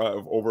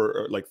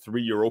over like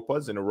 3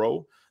 Europas in a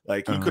row.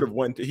 Like he could have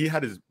went. He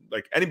had his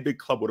like any big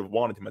club would have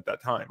wanted him at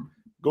that time.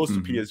 Goes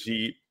to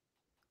PSG,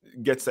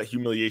 gets that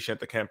humiliation at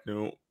the Camp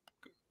Nou.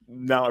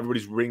 Now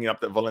everybody's bringing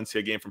up that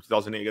Valencia game from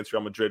 2008 against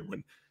Real Madrid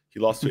when he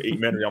lost to 8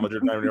 men Real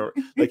Madrid.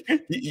 Like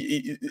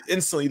he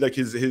instantly like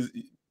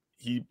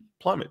he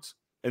plummets.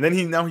 And then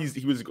he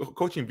was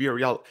coaching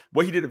Villarreal.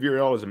 What he did at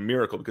Villarreal was a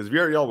miracle, because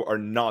Villarreal are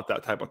not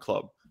that type of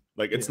club.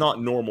 Like it's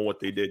not normal what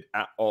they did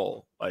at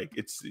all. Like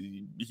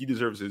he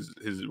deserves his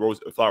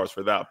flowers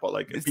for that. But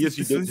like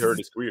PSG did hurt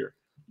his career.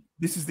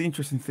 This is the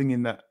interesting thing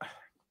in that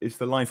it's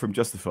the line from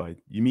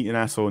Justified. You meet an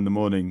asshole in the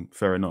morning,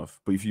 fair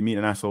enough. But if you meet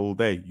an asshole all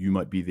day, you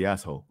might be the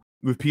asshole.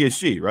 With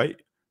PSG, right?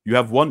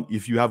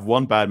 If you have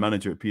one bad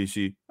manager at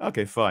PSG,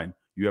 okay, fine.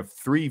 You have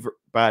 3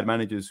 bad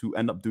managers who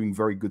end up doing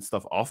very good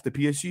stuff after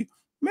PSG.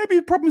 Maybe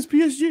the problem is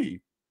PSG.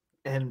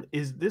 And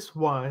is this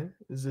why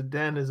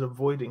Zidane is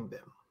avoiding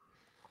them?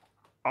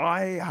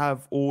 I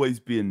have always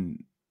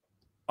been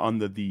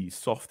under the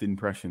soft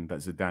impression that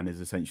Zidane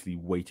is essentially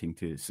waiting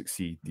to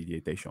succeed Didier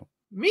Deschamps.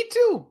 Me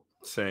too.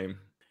 Same.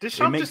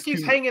 Deschamps just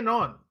keeps hanging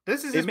on.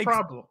 This is his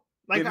problem.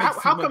 Like,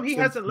 how come he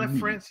hasn't left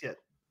France yet?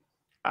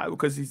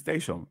 Because he's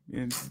Deschamps.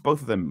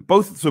 Both of them.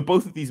 Both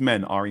of these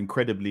men are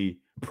incredibly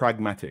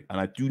pragmatic, and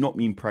I do not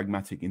mean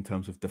pragmatic in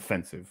terms of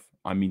defensive.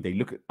 I mean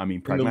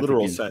pragmatic in the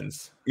literal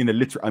sense. In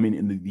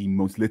the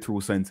most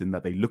literal sense, in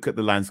that they look at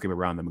the landscape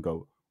around them and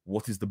go,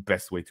 "What is the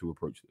best way to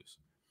approach this?"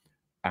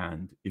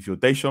 And if you're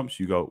Deschamps,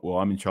 you go, "Well,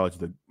 I'm in charge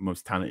of the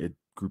most talented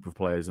group of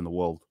players in the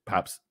world,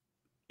 perhaps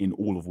in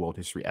all of world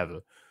history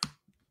ever."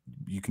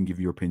 You can give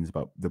your opinions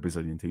about the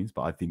Brazilian teams,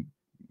 but I think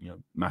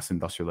mass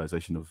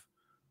industrialization of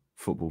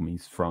football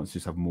means France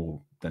just have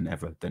more than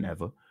ever.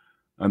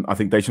 And I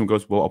think Deschamps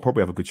goes, "Well, I'll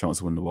probably have a good chance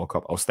to win the World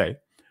Cup. I'll stay."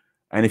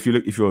 And if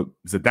you're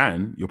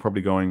Zidane, you're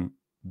probably going,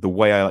 the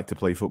way I like to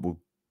play football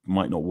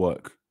might not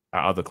work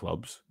at other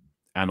clubs,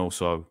 and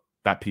also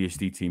that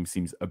PSG team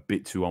seems a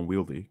bit too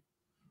unwieldy.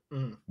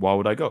 Why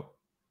would I go?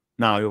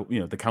 Now,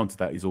 the counter to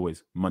that is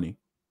always money.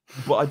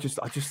 But I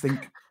just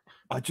think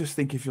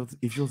if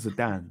you're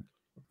Zidane,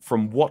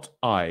 from what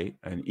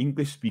an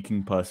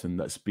English-speaking person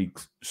that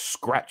speaks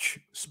scratch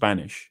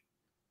Spanish,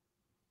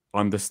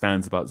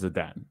 understands about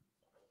Zidane,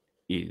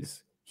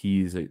 is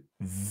he is a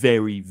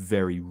very,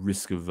 very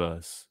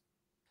risk-averse,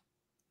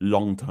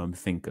 long-term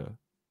thinker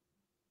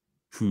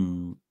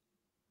who,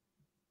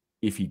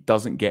 if he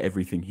doesn't get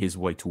everything his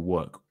way to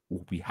work,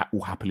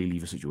 will happily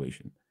leave a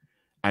situation.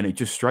 And he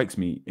just strikes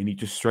me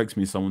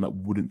as someone that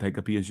wouldn't take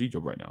a PSG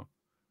job right now.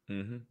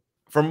 Mm-hmm.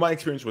 From my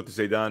experience with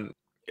Zidane,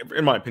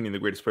 in my opinion, the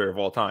greatest player of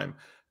all time,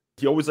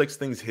 he always likes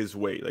things his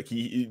way. Like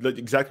he like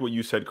exactly what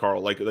you said,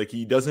 Carl. Like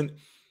he doesn't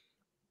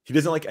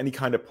like any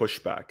kind of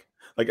pushback.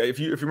 Like if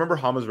you remember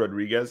James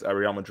Rodriguez at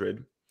Real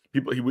Madrid, he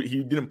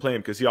didn't play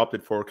him because he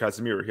opted for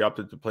Casemiro. He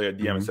opted to play a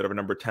DM instead of a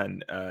number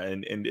 10,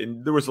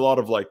 and there was a lot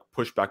of like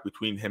pushback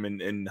between him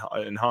and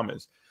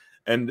James.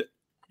 And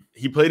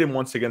he played him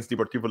once against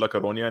Deportivo La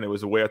Coruña, and it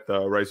was away at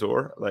the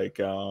Razor.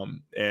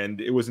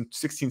 And it was in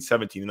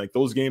 16-17. Like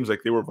those games,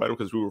 like they were vital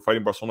because we were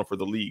fighting Barcelona for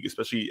the league.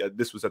 Especially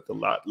this was at the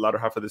latter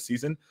half of the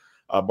season.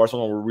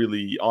 Barcelona were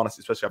really honest,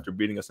 especially after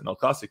beating us in El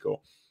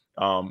Clasico.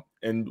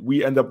 And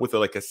we end up with a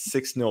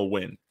 6-0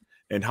 win.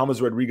 And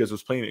James Rodriguez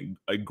was playing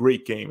a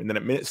great game. And then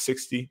at minute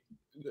 60,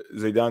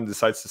 Zidane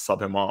decides to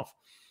sub him off.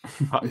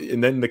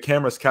 And then the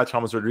cameras catch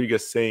James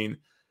Rodriguez saying,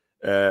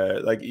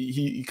 like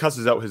he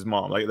cusses out his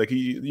mom. Like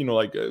he,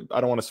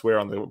 I don't want to swear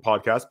on the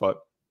podcast,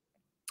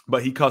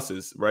 but he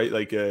cusses, right?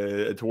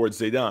 Towards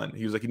Zidane.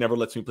 He was like, he never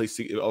lets me play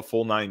a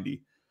full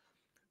 90.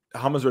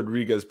 James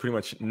Rodriguez pretty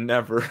much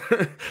never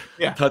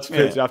touched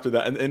pitch after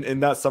that.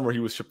 And that summer he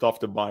was shipped off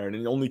to Bayern, and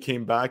he only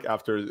came back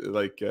after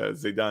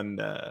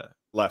Zidane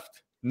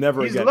left.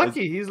 Never He's again.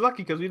 Lucky. He's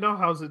lucky because we know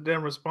how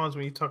Zidane responds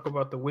when you talk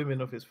about the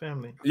women of his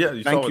family. Yeah,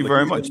 thank you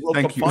very much.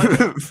 Thank you.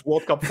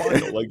 World Cup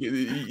final. Like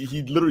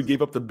he literally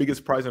gave up the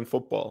biggest prize in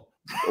football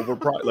over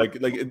prize.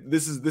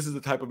 This is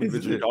the type of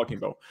individual you're talking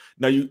about.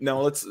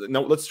 Now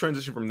let's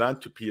transition from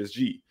that to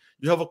PSG.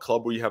 You have a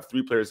club where you have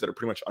 3 players that are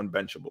pretty much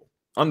unbenchable.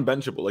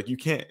 Like you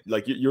can't,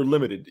 like you're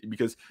limited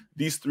because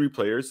these 3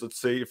 players. Let's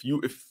say if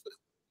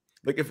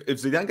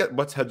Zidane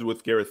butts heads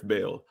with Gareth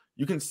Bale,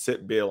 you can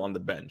sit Bale on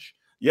the bench.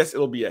 Yes,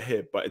 it'll be a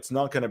hit, but it's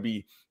not going to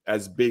be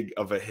as big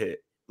of a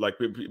hit. Like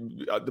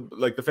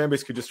the fan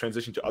base could just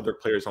transition to other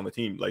players on the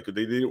team. Like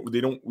they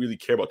don't really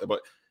care about that.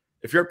 But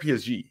if you're at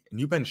PSG and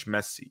you bench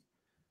Messi,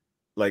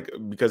 like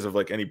because of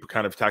like any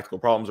kind of tactical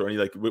problems or any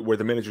like where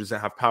the managers don't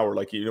have power,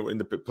 like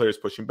and the players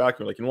pushing back,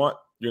 you're like, you know what?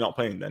 You're not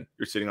playing. Then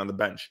you're sitting on the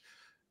bench.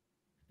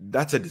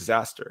 That's a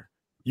disaster.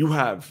 You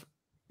have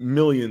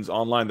millions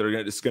online that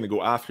are just going to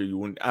go after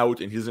you and out,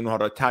 and he doesn't know how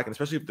to attack. And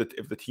especially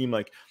if the team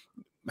like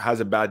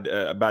has a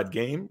bad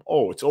game,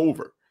 it's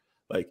over.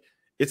 Like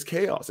it's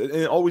chaos. And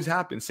it always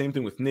happens. Same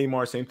thing with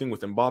Neymar, same thing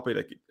with Mbappe.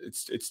 Like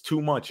it's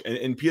too much.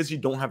 And PSG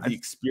don't have the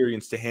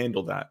experience to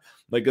handle that.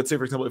 Like, let's say,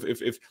 for example,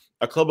 if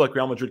a club like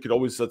Real Madrid could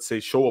always, let's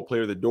say, show a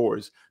player the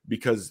doors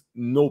because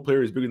no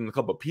player is bigger than the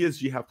club, but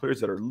PSG have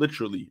players that are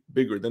literally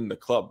bigger than the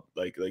club.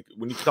 Like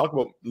when you talk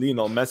about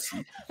Lionel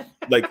Messi,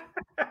 like,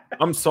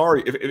 I'm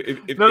sorry.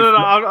 If no,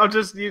 I'll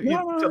just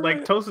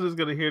like Tosin is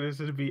gonna hear this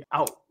and be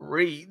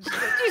outraged.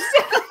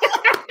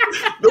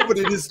 No, but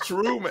it is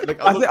true, man.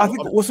 Like, I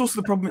think what's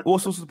also the problem.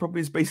 What's also the problem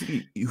is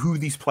basically who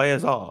these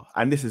players are,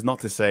 and this is not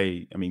to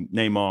say. I mean,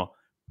 Neymar.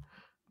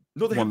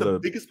 No, they have the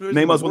biggest players.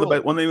 Neymar's one of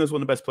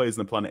the best players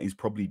on the planet. He's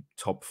probably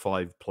top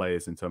 5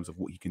 players in terms of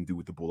what he can do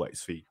with the ball at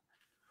his feet.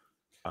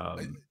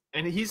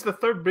 And he's the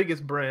third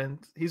biggest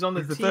brand. He's on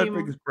the team.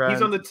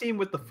 He's on the team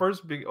with the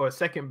first big or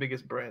second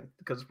biggest brand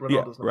because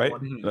Ronaldo's number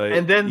 1. Like,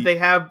 and then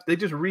they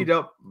just read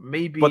up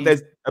maybe. But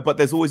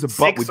there's always a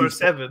but 6 with or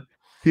 7.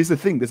 Here's the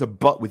thing: there's a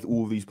but with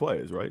all these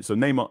players, right? So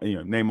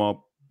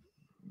Neymar,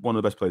 one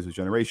of the best players of his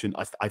generation.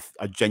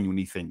 I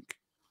genuinely think,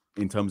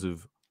 in terms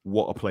of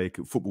what a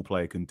football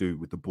player can do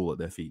with the ball at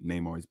their feet,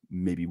 Neymar is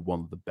maybe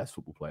one of the best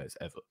football players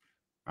ever.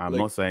 I'm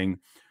not saying,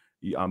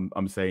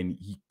 I'm saying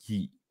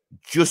he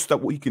just at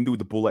what he can do with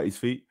the ball at his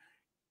feet,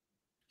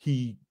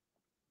 he,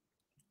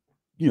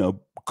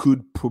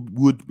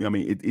 would. I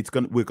mean,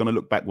 we're gonna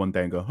look back one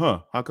day and go,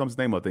 how comes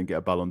Neymar didn't get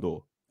a Ballon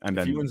d'Or? And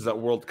then if he wins that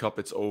World Cup,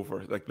 it's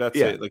over. Like, that's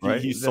it. Like,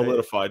 right? He's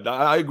solidified.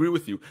 I agree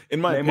with you.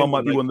 In my opinion, Neymar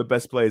might be one of the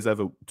best players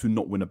ever to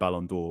not win a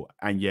Ballon d'Or,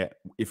 and yet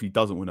if he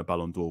doesn't win a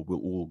Ballon d'Or, we'll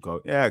all go,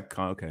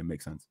 okay, it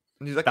makes sense.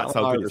 He's like that's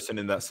how Iverson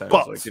in that sense.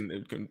 But it's an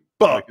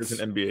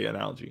NBA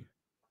analogy.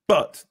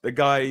 But the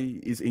guy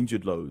is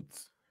injured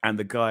loads, and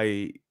the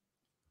guy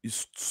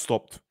is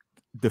stopped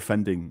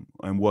defending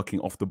and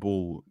working off the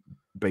ball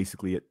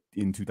basically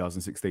in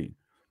 2016,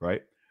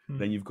 right?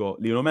 Then you've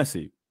got Lionel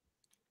Messi.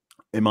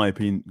 In my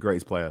opinion,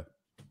 greatest player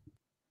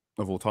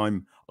of all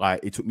time.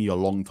 It took me a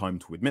long time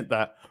to admit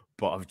that,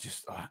 but I've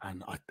just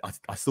and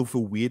I still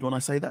feel weird when I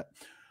say that.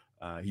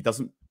 He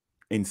doesn't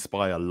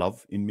inspire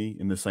love in me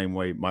in the same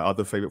way my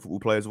other favorite football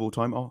players of all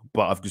time are.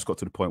 But I've just got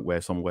to the point where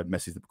someone went,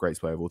 Messi's the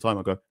greatest player of all time.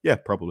 I go, yeah,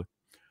 probably.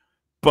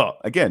 But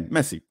again,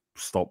 Messi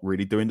stopped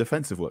really doing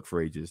defensive work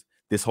for ages.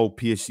 This whole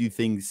PSG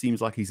thing seems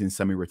like he's in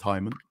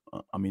semi-retirement.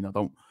 I mean, I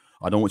don't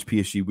watch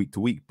PSG week to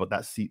week, but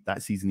that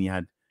season he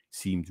had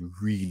seemed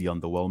really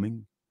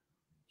underwhelming.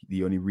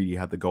 He only really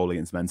had the goal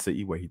against Man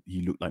City where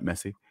he looked like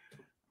Messi.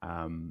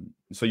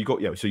 So you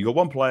got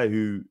one player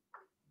who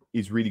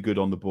is really good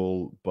on the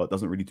ball but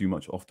doesn't really do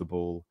much off the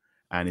ball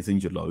and is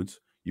injured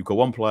loads. You've got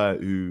one player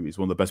who is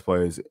one of the best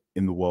players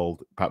in the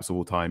world, perhaps of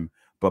all time,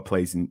 but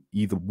plays in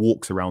either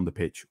walks around the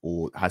pitch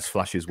or has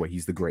flashes where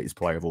he's the greatest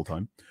player of all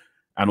time,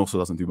 and also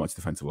doesn't do much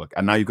defensive work.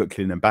 And now you've got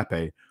Kylian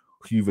Mbappe,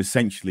 who you've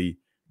essentially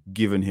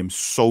given him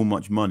so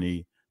much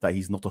money that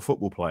he's not a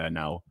football player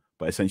now,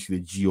 but essentially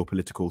a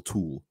geopolitical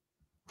tool.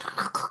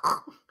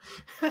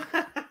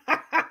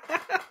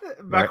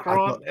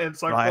 Macron and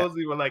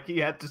Sarkozy were like, he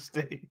had to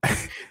stay.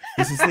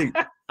 This is the thing.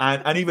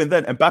 And even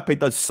then, Mbappe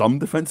does some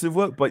defensive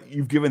work, but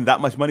you've given that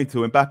much money to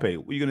Mbappe.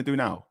 What are you going to do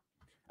now?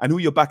 And who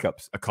are your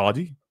backups?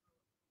 Icardi?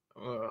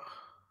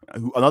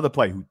 Another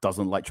player who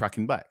doesn't like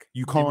tracking back.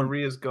 You can't. Di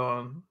Maria's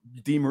gone.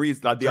 Di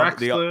Maria's like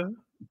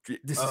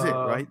this is it,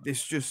 right?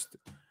 It's just.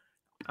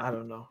 I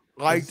don't know.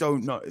 I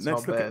don't know.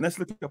 Let's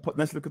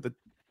look at the.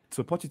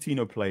 So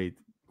Pochettino played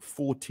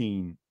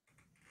 14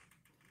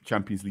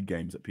 Champions League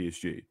games at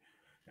PSG,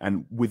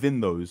 and within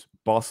those,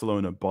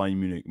 Barcelona, Bayern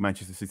Munich,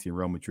 Manchester City, and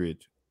Real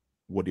Madrid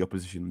were the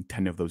opposition in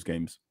 10 of those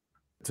games.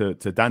 To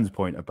Dan's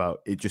point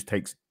about it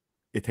takes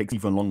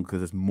even longer because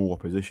there's more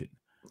opposition.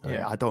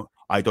 Yeah,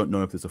 I don't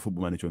know if there's a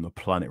football manager on the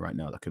planet right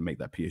now that can make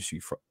that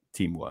PSG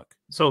team work.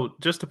 So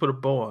just to put a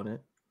bow on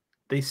it,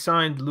 they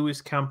signed Luis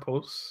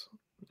Campos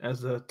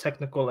as a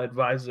technical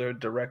advisor,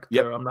 director.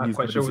 Yep. I'm not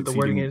quite sure what the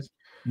wording is.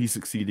 He's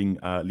succeeding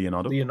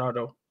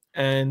Leonardo.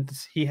 And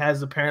he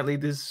has apparently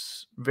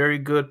this very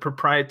good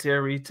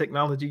proprietary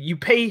technology. You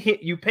pay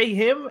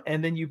him,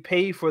 and then you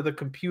pay for the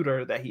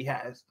computer that he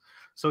has.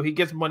 So he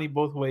gets money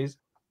both ways.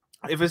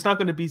 If it's not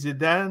going to be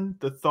Zidane,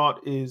 the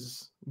thought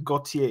is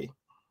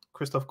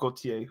Christophe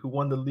Gauthier, who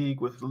won the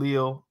league with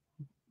Lille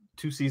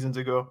 2 seasons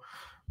ago.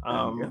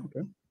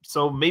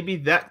 So maybe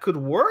that could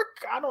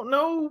work. I don't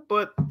know,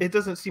 but it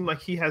doesn't seem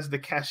like he has the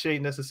cachet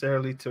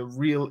necessarily to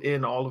reel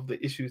in all of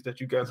the issues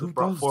that you guys have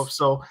brought forth.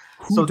 So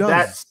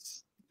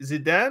that's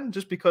Zidane,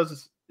 just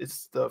because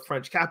it's the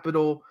French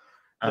capital.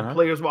 The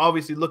players will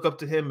obviously look up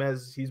to him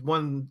as he's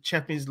won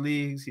Champions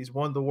Leagues, he's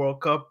won the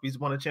World Cup, he's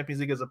won a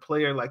Champions League as a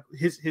player. Like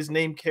his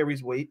name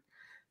carries weight.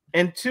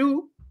 And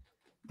 2,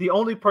 the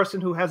only person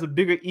who has a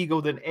bigger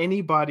ego than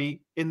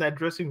anybody in that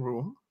dressing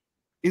room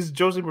is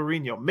Jose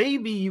Mourinho.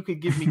 Maybe you could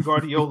give me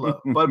Guardiola,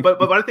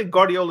 but I think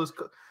Guardiola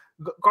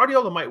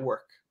might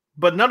work,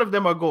 but none of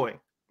them are going.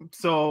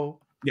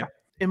 So yeah,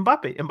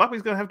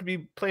 Mbappe's gonna have to be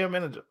player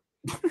manager.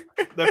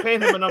 They're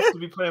paying him enough to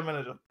be player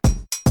manager.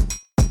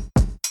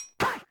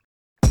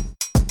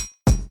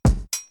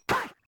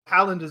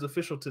 Haaland is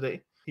official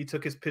today. He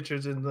took his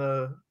pictures in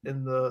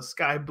the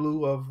sky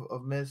blue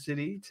of Man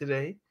City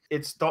today.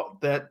 It's thought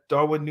that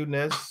Darwin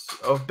Núñez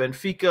of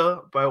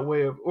Benfica, by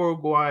way of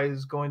Uruguay,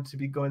 is going to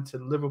be going to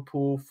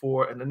Liverpool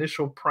for an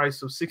initial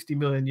price of 60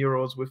 million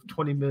euros with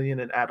 20 million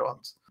in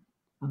add-ons.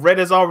 Red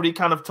has already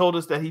kind of told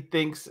us that he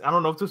thinks, I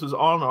don't know if this was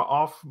on or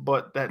off,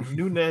 but that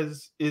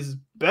Núñez is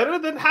better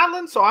than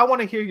Haaland. So I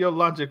want to hear your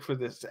logic for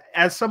this.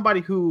 As somebody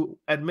who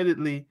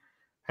admittedly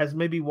has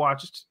maybe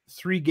watched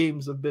 3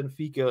 games of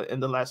Benfica in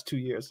the last 2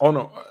 years. Oh,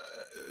 no.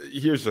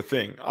 Here's the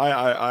thing.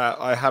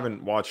 I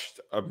haven't watched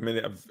a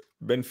minute of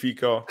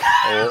Benfica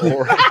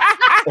or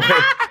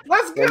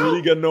Let's go.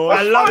 Liga NOS.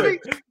 I love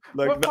it.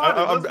 Like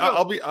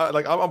I'll be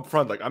like I'm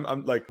upfront. Like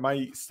I'm like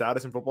my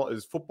status in football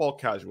is football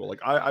casual. Like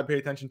I pay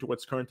attention to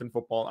what's current in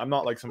football. I'm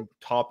not like some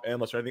top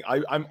analyst or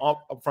anything. I'm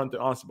upfront and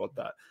honest about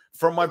that.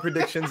 From my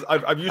predictions,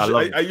 I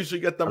usually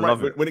get them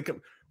right.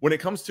 When it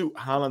comes to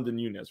Haaland and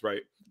Núñez,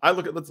 right?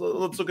 Let's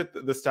look at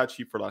the stat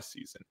sheet for last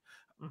season.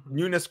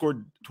 Núñez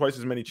scored twice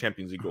as many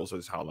Champions League goals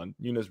as Haaland.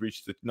 Núñez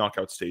reached the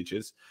knockout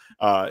stages.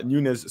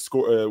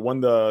 Núñez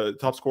won the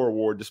top scorer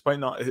award despite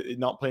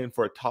not playing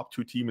for a top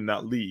 2 team in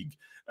that league.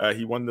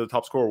 He won the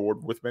top scorer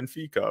award with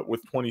Benfica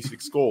with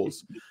 26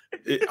 goals.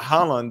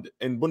 Haaland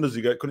in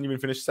Bundesliga couldn't even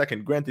finish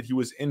second. Granted, he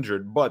was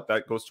injured, but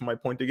that goes to my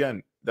point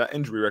again. That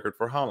injury record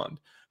for Haaland.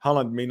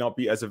 Haaland may not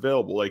be as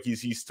available. Like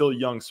he's still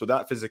young, so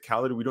that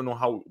physicality, we don't know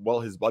how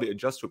well his body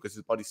adjusts to it because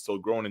his body's still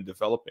growing and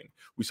developing.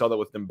 We saw that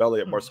with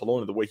Dembele at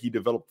Barcelona. The way he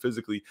developed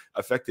physically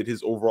affected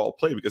his overall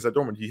play because at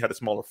Dortmund he had a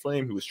smaller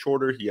frame, he was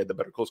shorter, he had the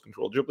better close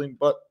control dribbling.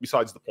 But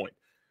besides the point,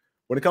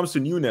 when it comes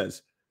to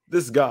Núñez,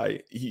 this guy,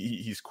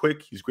 he's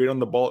quick, he's great on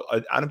the ball.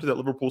 Add him to that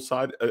Liverpool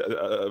side,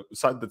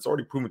 side that's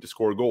already proven to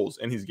score goals,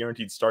 and he's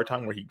guaranteed start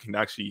time where he can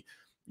actually,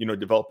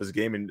 develop his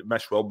game and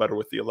mesh well better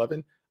with the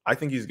 11. I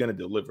think he's going to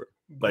deliver.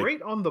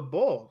 Great on the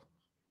ball.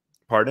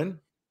 Pardon?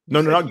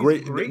 No, not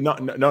great.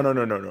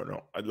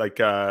 No. Like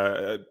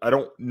I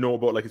don't know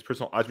about like his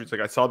personal attributes.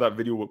 Like I saw that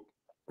video where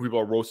people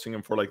are roasting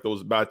him for like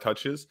those bad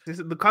touches.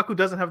 Lukaku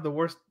doesn't have the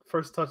worst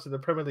first touch in the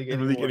Premier League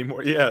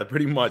anymore. Yeah,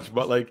 pretty much.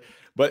 But like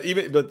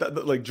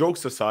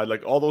jokes aside,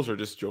 like all those are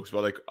just jokes.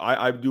 But like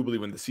I do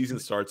believe when the season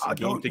starts, I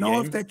don't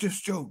know if they're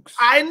just jokes.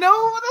 I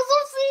know. That's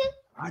what I'm saying.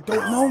 I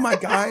don't know, my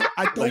guy.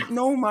 I don't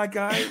know, my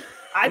guy.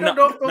 I don't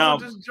know if those are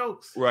just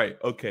jokes. Right.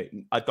 Okay.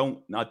 I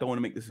don't want to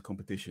make this a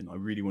competition. I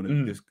really want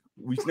to just.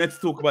 Let's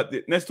talk about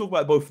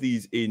both of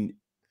these in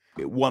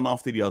one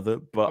after the other.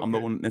 But okay. I'm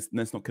not.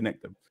 Let's not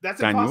connect them.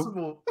 That's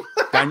impossible.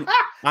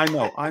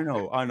 Daniel,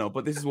 I know.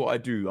 But this is what I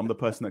do. I'm the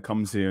person that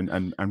comes here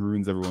and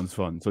ruins everyone's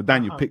fun. So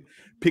Daniel,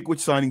 pick which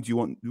signing do you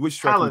want? Which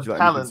striker would you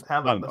like? Haaland. Let's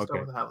okay.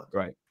 start with Haaland.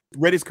 Right.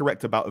 Red is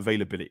correct about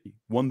availability.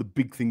 One of the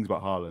big things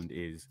about Haaland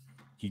is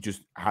he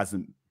just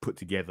hasn't put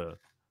together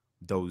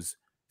those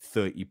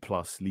 30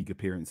 plus league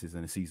appearances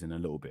in a season a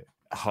little bit.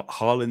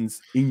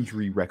 Haaland's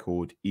injury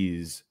record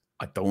is,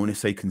 I don't want to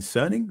say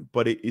concerning,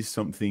 but it is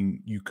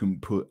something you can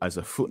put as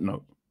a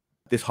footnote.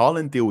 This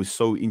Haaland deal is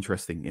so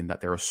interesting in that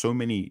there are so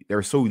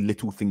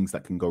little things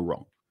that can go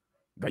wrong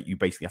that you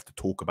basically have to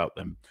talk about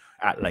them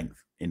at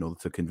length in order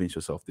to convince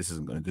yourself this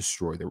isn't going to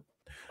destroy the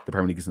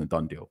Premier League isn't a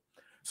done deal.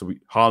 So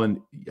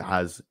Haaland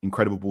has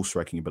incredible ball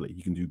striking ability.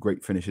 He can do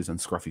great finishes and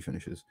scruffy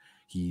finishes.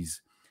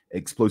 He's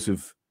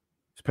explosive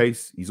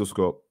pace. He's also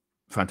got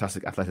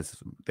fantastic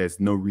athleticism. There's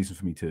no reason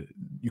for me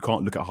you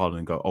can't look at Haaland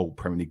and go, oh,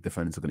 Premier League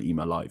defenders are going to eat him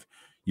alive.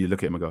 You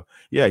look at him and go,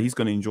 yeah, he's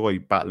going to enjoy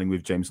battling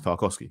with James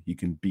Tarkowski. You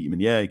can beat him in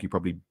the air. You can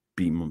probably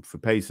beat him for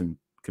pace and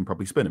can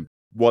probably spin him.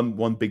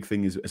 One big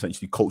thing is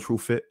essentially cultural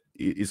fit.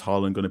 Is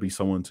Haaland going to be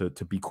someone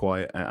to be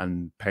quiet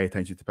and pay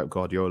attention to Pep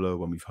Guardiola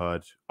when we've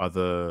heard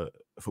other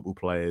football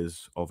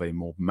players of a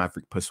more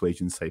maverick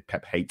persuasion say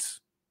Pep hates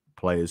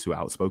players who are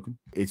outspoken?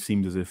 It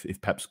seems as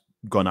if Pep's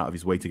gone out of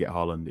his way to get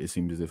Haaland. It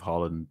seems as if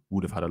Haaland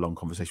would have had a long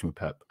conversation with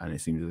Pep, and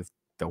it seems as if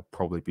they'll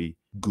probably be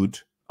good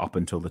up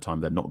until the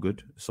time they're not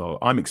good. So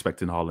I'm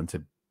expecting Haaland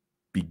to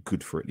be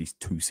good for at least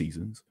 2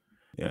 seasons.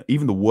 Yeah,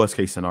 even the worst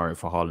case scenario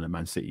for Haaland and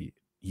Man City,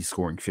 he's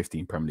scoring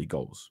 15 Premier League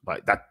goals.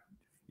 Like that,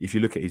 if you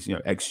look at his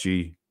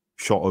XG,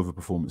 shot over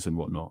performance and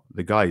whatnot,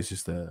 the guy is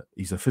just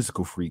he's a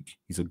physical freak.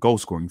 He's a goal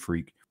scoring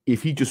freak.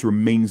 If he just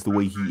remains the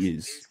way he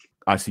is,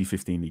 I see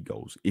 15 league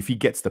goals. If he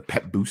gets the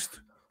Pep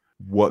boost,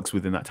 works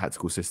within that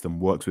tactical system,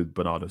 works with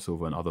Bernardo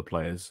Silva and other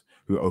players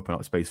who open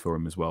up space for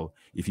him as well.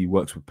 If he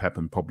works with Pep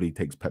and probably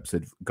takes Pep's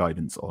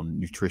guidance on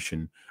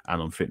nutrition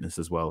and on fitness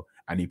as well,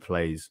 and he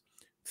plays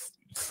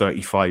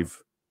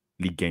 35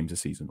 league games a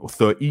season,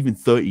 or even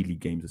 30 league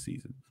games a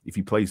season, if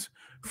he plays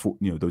for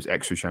those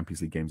extra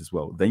Champions League games as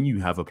well, then you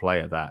have a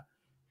player that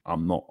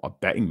I'm not a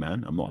betting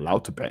man. I'm not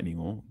allowed to bet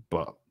anymore,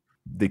 but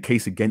the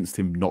case against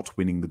him not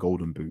winning the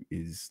Golden Boot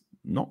is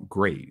not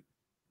great.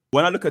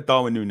 When I look at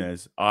Darwin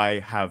Núñez, I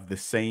have the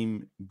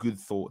same good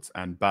thoughts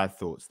and bad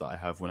thoughts that I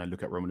have when I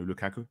look at Romelu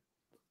Lukaku.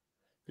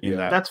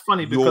 That's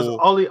funny because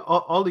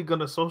Ole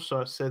Gunnar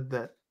Solskjaer said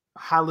that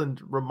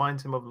Haaland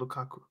reminds him of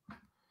Lukaku,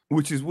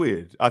 which is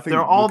weird. I think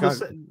they're all the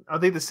same. Are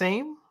they the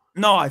same?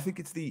 No, I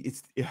think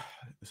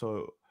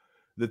so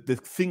the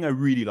thing I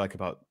really like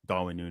about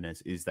Darwin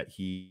Núñez is that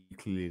he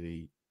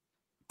clearly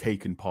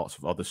taken parts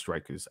of other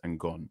strikers and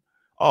gone,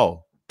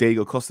 oh,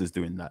 Diego Costa's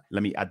doing that.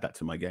 Let me add that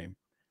to my game.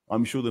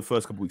 I'm sure the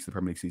first couple of weeks of the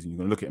Premier League season, you're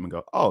going to look at him and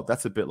go, oh,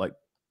 that's a bit like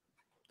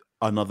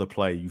another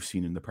player you've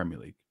seen in the Premier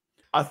League.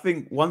 I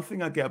think one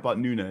thing I get about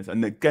Núñez,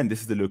 and again,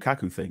 this is the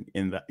Lukaku thing,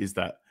 is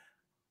that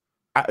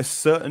at a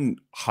certain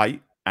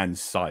height and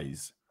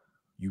size,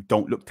 you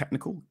don't look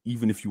technical,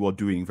 even if you are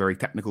doing very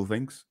technical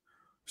things.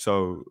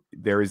 So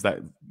there is that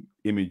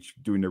image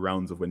doing the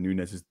rounds of when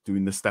Núñez is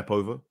doing the step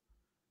over,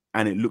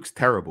 and it looks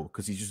terrible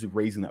because he's just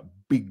raising that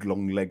big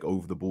long leg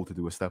over the ball to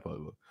do a step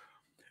over.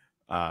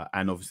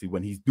 And obviously,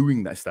 when he's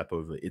doing that step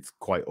over, it's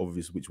quite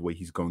obvious which way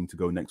he's going to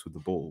go next with the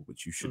ball,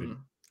 which you shouldn't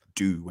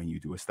do when you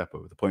do a step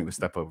over. The point of a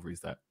step over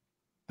is that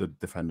the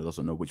defender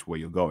doesn't know which way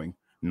you're going,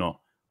 not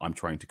I'm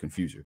trying to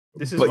confuse you.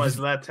 This is why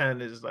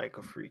Zlatan is like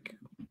a freak.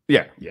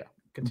 Yeah.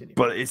 Continue.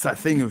 But it's that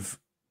thing of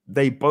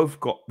they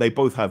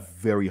both have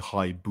very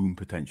high boom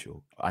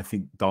potential. I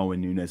think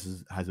Darwin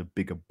Núñez has a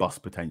bigger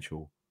bust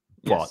potential,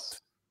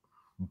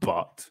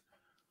 but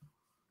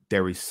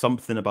there is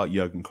something about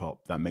Jurgen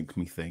Klopp that makes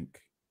me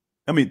think.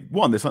 I mean,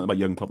 one, there's something about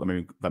Jurgen Klopp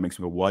that makes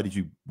me go, why do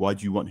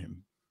you want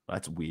him?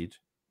 That's weird.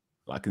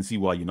 I can see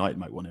why United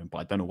might want him, but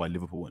I don't know why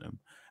Liverpool want him.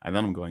 And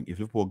then I'm going, if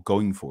Liverpool are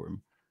going for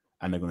him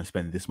and they're going to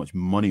spend this much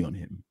money on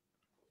him,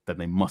 then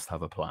they must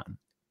have a plan.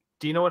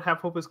 Do you know what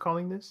Half Hope is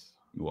calling this?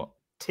 What?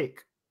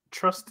 Tick.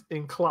 Trust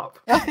in Klopp.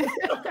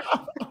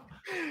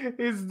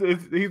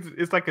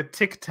 It's like a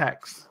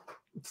tic-tacs.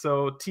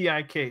 So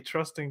TIK,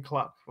 trust in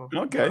Klopp.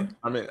 Okay.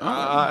 I mean,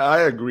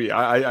 I agree.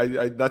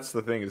 I that's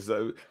the thing is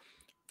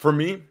for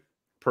me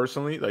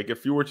personally, like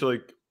if you were to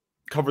like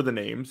cover the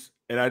names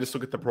and I just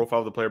look at the profile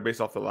of the player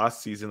based off the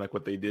last season, like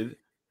what they did,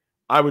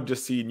 I would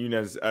just see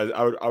Núñez as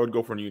I would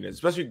go for Núñez,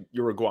 especially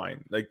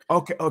Uruguayan. Like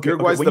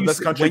Uruguay's the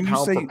best country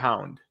pound for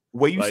pound.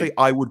 When you say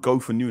I would go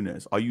for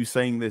Núñez, are you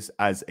saying this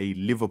as a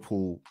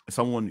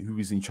someone who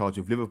is in charge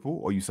of Liverpool,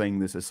 or are you saying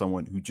this as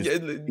someone who just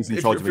is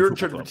in charge of a football club? If you're in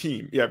charge of a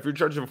team, if you're in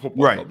charge of a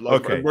football club,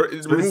 like, okay.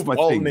 Remove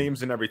all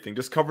names and everything.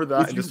 Just cover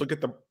that and just look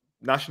at the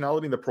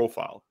nationality and the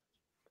profile.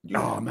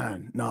 Oh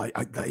man, no,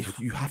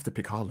 you have to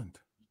pick Haaland.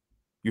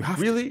 You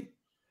have really,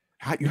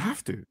 you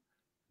have to.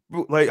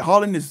 Like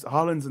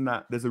Haaland's in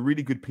that. There's a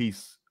really good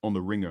piece on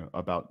the Ringer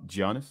about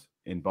Giannis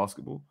in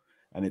basketball,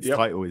 and its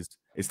title is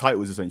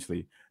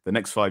essentially the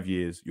next 5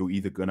 years. You're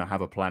either going to have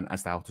a plan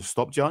as to how to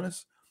stop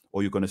Giannis,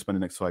 or you're going to spend the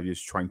next 5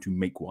 years trying to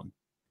make one.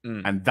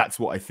 And that's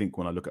what I think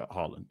when I look at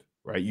Haaland.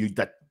 Right?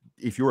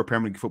 If you're a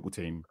Premier League football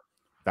team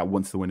that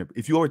wants to win,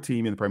 if you're a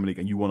team in the Premier League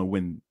and you want to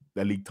win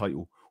the league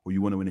title or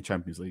you want to win a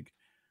Champions League,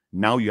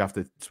 now you have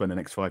to spend the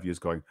next 5 years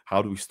going,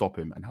 how do we stop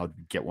him and how do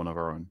we get one of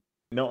our own?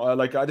 No,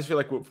 like I just feel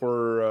like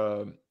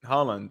for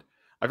Haaland,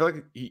 I feel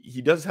like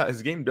he does have,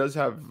 his game does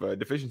have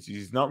deficiencies.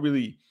 He's not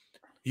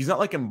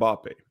like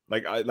Mbappe.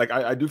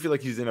 I do feel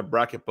like he's in a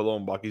bracket below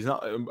Mbappe. He's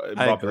not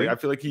Mbappe. I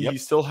feel like he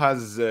still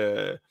has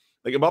like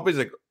Mbappe is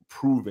like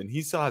proven.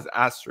 He still has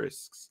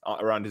asterisks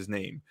around his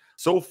name.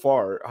 So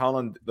far,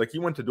 Haaland, like he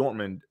went to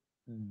Dortmund,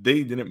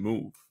 they didn't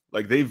move.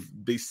 Like they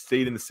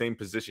stayed in the same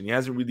position. He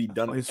hasn't really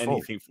done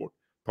anything for.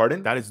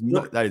 Pardon? That is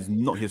not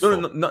his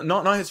fault. No,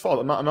 not his fault.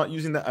 I'm not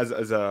using that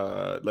as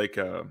a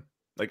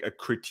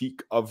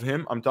critique of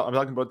him. I'm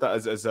talking about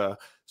that as a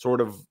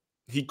sort of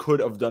he could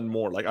have done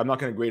more. Like I'm not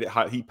going to grade it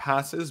high. He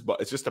passes,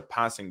 but it's just a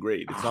passing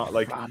grade. It's not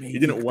like he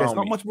didn't wow me. There's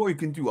not much more you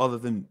can do other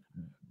than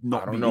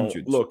not be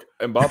injured. Look,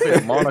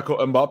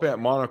 Mbappe at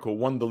Monaco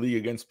won the league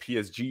against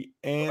PSG,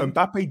 and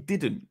Mbappe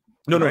didn't.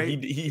 No, he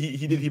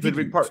did. He played a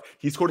big part.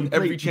 He scored in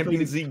every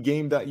Champions League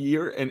game that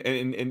year, and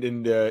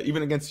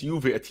even against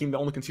Juve, a team that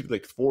only conceded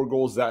like 4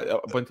 goals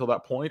up until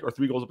that point, or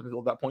 3 goals up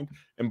until that point.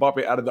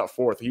 Mbappe added that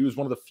 4th. He was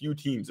one of the few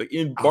teams, like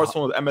in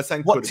Barcelona, the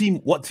MSN.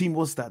 What team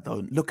was that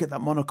though? Look at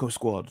that Monaco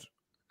squad.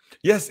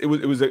 Yes, it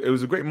was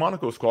a great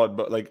Monaco squad,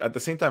 but like at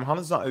the same time,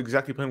 Haaland's not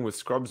exactly playing with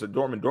scrubs at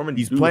Dortmund.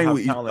 He's playing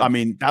with talent. I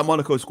mean, that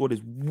Monaco squad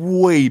is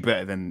way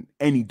better than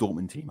any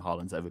Dortmund team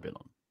Haaland's ever been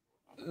on.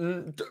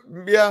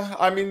 Yeah,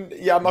 I mean,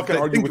 I'm not going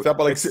to argue with that,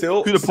 but like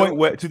still to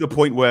the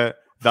point where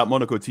that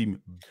Monaco team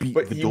beat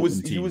the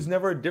Dortmund team. He was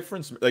never a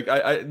difference. Like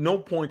I no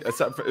point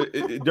except for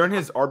during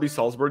his RB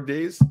Salzburg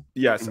days.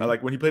 Yes,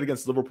 like when he played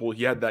against Liverpool,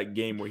 he had that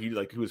game where he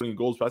was winning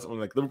goals past him.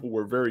 Like Liverpool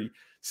were very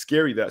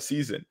scary that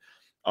season.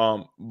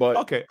 But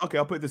okay,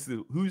 I'll put this.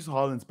 Who's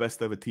Haaland's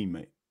best ever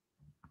teammate?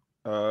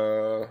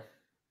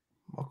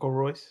 Marco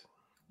Reus.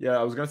 Yeah,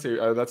 I was gonna say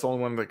that's the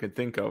only one that I could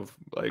think of.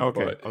 Like,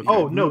 okay.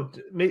 Oh no,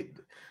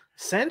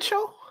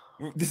 Sancho.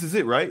 This is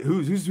it, right?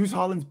 Who's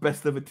Haaland's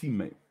best ever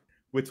teammate?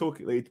 We're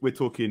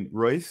talking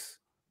Reus,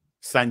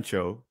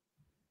 Sancho,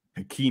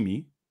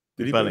 Hakimi.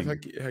 Did he play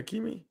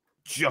Hakimi?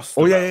 Just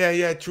about.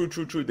 Yeah. True.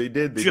 They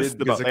did. They just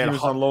did. About. They had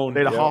on loan.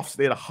 They had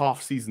a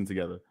half season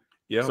together.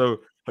 Yeah.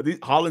 So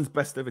Haaland's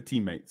best ever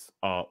teammates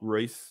are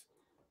Reus,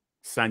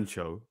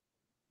 Sancho,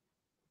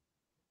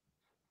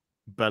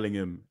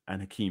 Bellingham,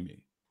 and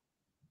Hakimi.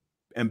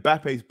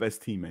 Mbappe's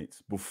best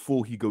teammates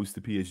before he goes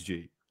to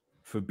PSG: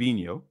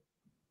 Fabinho,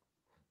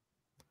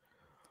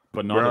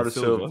 Bernardo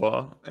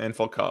Silva and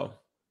Falcao.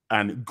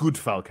 And good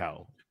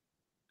Falcao.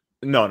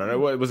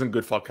 No, it wasn't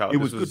good Falcao. It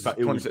was good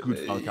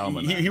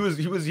Falcao.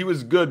 He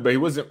was good, but he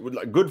wasn't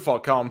like good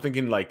Falcao. I'm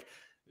thinking like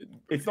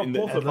it's not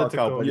Porto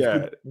Falcao, but it's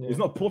good. It's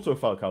not Porto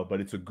Falcao,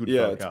 but it's a good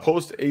Falcao. It's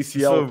post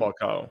ACL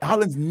Falcao.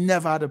 Haaland's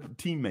never had a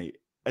teammate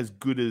as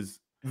good as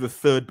the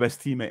third best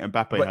teammate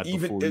Mbappe had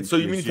before. So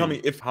you mean to tell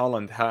me if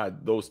Haaland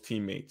had those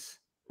teammates,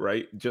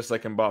 right, just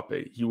like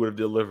Mbappe, he would have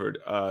delivered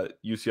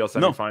UCL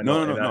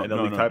semifinal and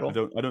a league title?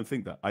 I don't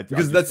think that.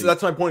 Because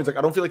that's my point. It's like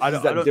I don't feel like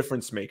he's that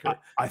difference maker.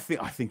 I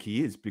think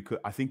he is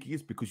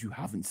because you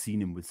haven't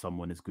seen him with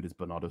someone as good as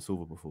Bernardo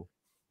Silva before.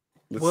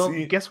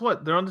 Guess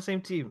what? They're on the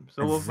same team,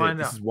 so we'll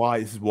find out.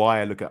 This is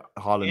why I look at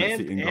Haaland and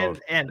City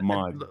and go,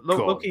 my God.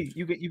 Loki,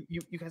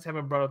 you guys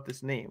haven't brought up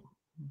this name,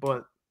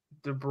 but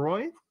De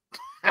Bruyne.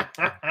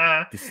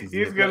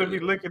 He's gonna be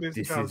licking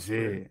his chops.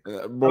 De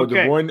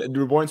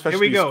Bruyne,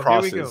 especially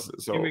crosses.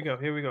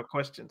 Here we go.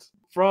 Questions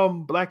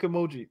from Black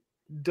Emoji.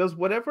 Does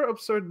whatever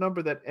absurd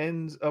number that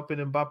ends up in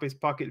Mbappe's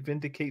pocket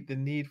vindicate the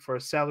need for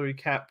a salary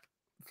cap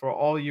for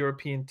all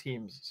European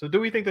teams? So, do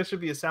we think there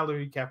should be a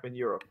salary cap in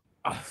Europe?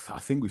 I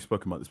think we've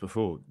spoken about this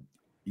before.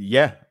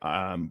 Yeah,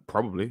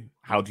 probably.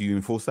 How do you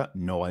enforce that?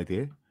 No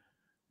idea.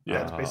 Yeah,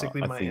 that's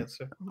basically my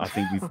answer. I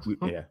think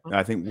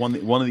I think one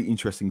of the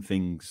interesting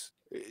things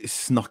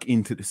snuck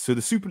into this. So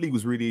the Super League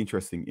was really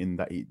interesting in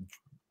that it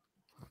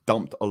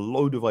dumped a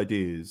load of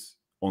ideas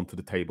onto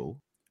the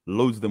table.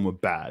 Loads of them were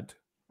bad,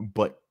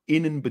 but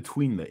in and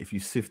between that, if you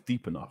sift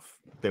deep enough,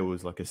 there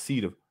was like a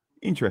seed of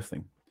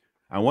interesting.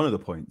 And one of the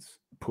points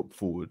put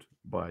forward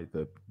by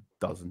the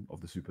dozen of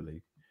the Super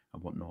League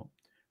and whatnot,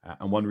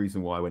 and one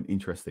reason why I went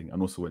interesting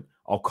and also went,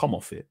 I'll come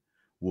off it,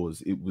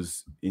 was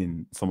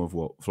in some of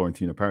what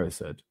Florentino Perez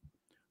said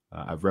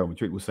at Real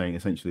Madrid, was saying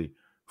essentially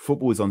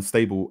football is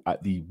unstable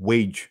at the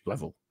wage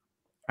level.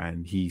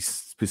 And he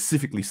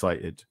specifically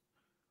cited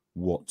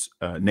what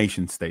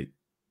nation state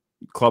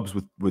clubs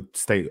with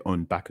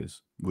state-owned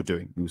backers were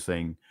doing. He was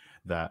saying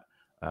that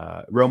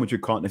Real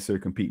Madrid can't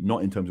necessarily compete,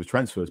 not in terms of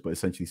transfers, but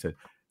essentially said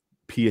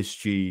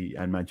PSG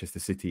and Manchester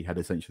City had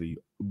essentially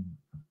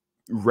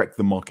wrecked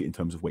the market in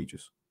terms of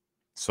wages.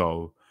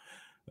 So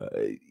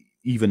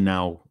even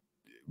now,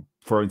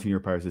 Florentino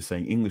Perez is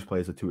saying English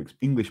players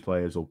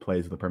or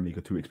players of the Premier League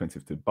are too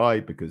expensive to buy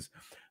because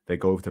they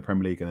go over to the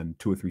Premier League and then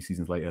 2 or 3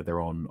 seasons later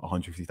they're on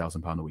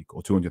 £150,000 a week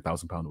or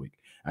 £200,000 a week,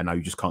 and now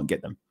you just can't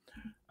get them.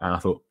 And I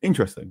thought,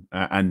 interesting.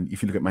 And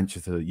if you look at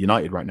Manchester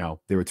United right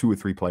now, there are 2 or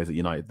 3 players at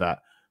United that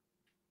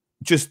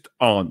just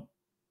aren't,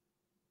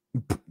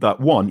 that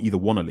one, either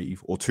want to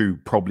leave, or two,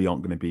 probably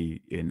aren't going to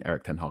be in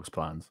Erik ten Hag's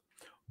plans.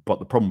 But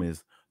the problem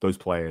is those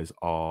players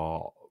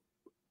are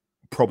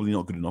probably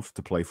not good enough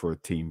to play for a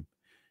team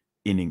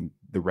in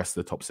the rest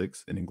of the top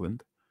 6 in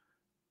England,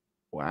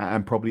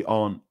 and probably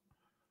aren't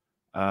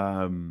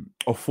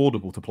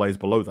affordable to players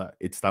below that.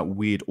 It's that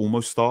weird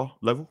almost star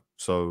level.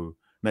 So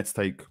let's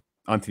take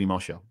Anthony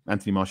Martial.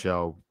 Anthony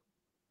Martial,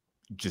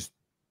 just,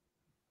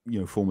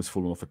 form has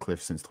fallen off a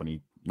cliff since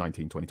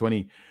 2019,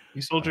 2020.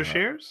 You sold your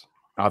shares?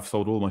 I've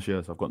sold all my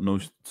shares. I've got no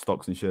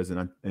stocks and shares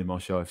in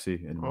Martial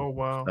FC anymore. Oh,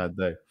 wow. Sad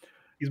day.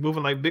 He's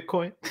moving like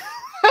Bitcoin.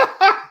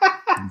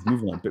 He's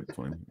moving like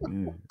Bitcoin.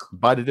 Yeah.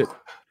 Buy the dip.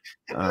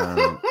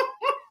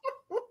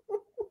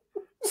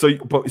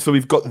 So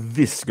we've got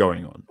this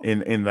going on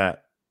in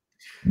that.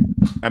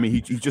 I mean,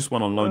 he just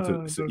went on loan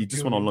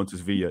to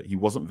Sevilla. He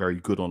wasn't very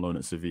good on loan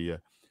at Sevilla,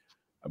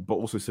 but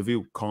also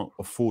Sevilla can't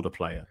afford a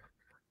player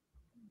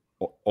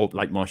or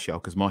like Martial,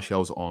 because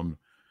Martial's on,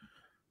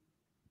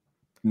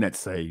 let's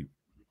say,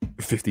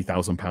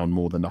 £50,000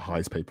 more than the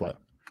highest paid player.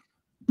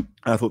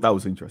 And I thought that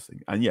was interesting.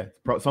 And yeah,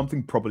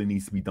 something probably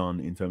needs to be done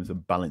in terms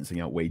of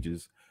balancing out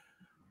wages.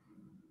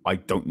 I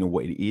don't know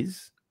what it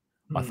is.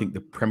 I think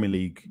the Premier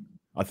League,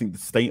 I think the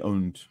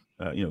state-owned,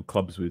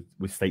 clubs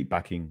with state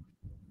backing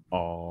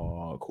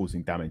are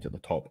causing damage at the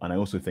top. And I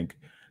also think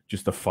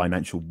just the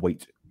financial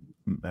weight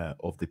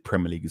of the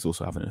Premier League is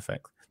also having an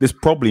effect. This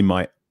probably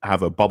might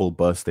have a bubble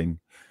bursting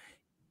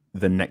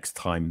the next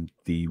time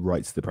the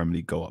rights to the Premier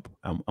League go up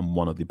and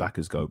one of the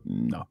backers go,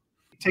 no.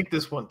 Take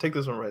this one,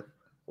 Red.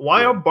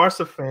 Why are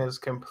Barca fans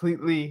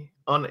completely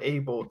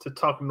unable to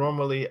talk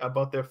normally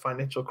about their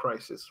financial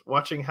crisis?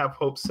 Watching Have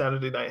Hope's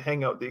Saturday Night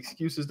Hangout, the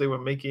excuses they were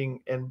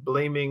making and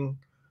blame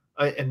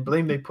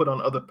they put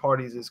on other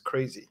parties is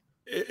crazy.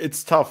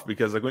 It's tough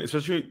because, like,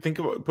 especially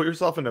put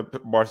yourself in a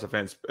Barca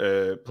fan's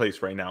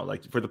place right now.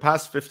 Like, for the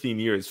past 15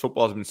 years,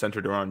 football has been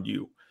centered around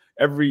you.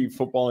 Every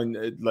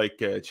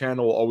footballing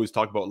channel will always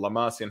talk about La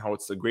Masia and how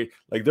it's a great,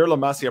 like, their La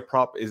Masia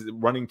prop is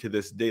running to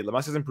this day. La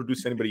Masia hasn't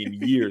produced anybody in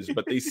years,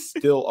 but they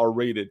still are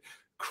rated.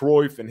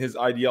 Cruyff and his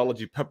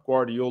ideology, Pep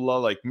Guardiola,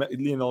 like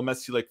Lionel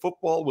Messi, like,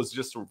 football was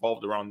just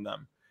revolved around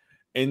them.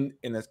 In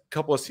a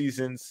couple of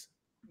seasons,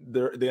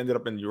 they ended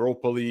up in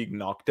Europa League,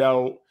 knocked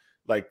out.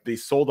 Like they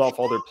sold off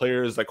all their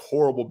players, like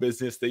horrible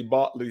business. They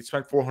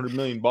spent 400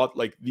 million, bought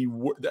like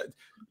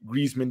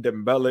Griezmann,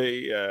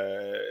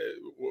 Dembele,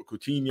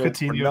 Coutinho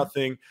for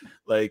nothing.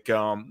 Like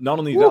not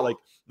only that,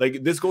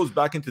 like this goes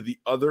back into the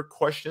other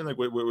question, like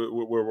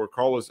where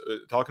Carl was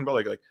talking about,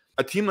 like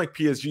a team like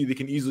PSG, they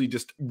can easily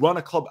just run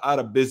a club out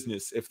of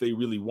business if they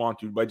really want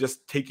to by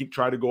just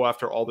try to go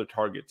after all their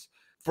targets.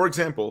 For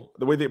example,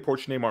 the way they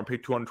approached Neymar and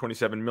paid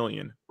 227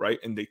 million, right?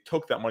 And they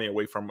took that money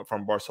away from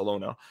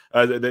Barcelona.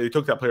 They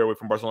took that player away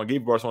from Barcelona,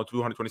 gave Barcelona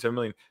 227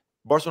 million.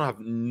 Barcelona have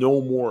no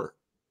more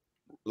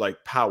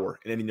like power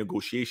in any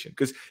negotiation.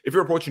 Because if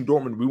you're approaching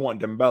Dortmund, we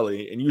want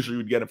Dembele, and usually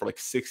we'd get him for like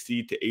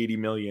 60 to 80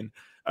 million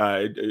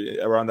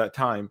around that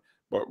time.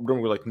 But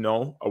we're like,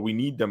 no, we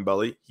need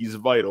Dembele. He's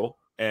vital,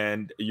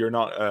 and you're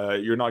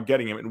not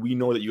getting him. And we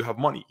know that you have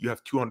money. You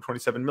have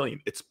 227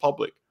 million. It's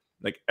public.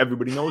 Like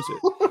everybody knows it.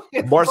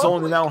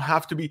 Barcelona now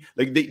have to be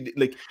like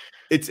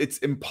it's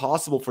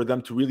impossible for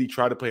them to really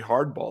try to play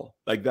hardball.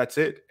 Like that's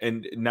it.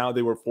 And now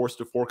they were forced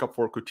to fork up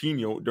for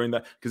Coutinho during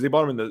that because they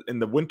bought him in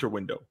the winter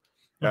window.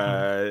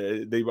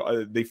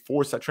 They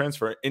forced that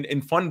transfer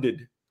and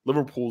funded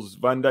Liverpool's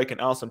Van Dijk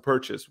and Alisson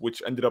purchase,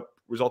 which ended up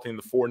resulting in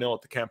the 4-0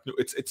 at the Camp Nou.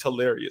 It's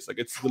hilarious. Like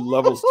it's the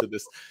levels to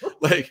this.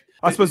 Like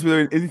I suppose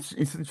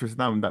it's interesting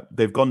now that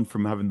they've gone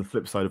from having the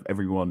flip side of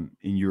everyone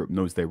in Europe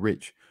knows they're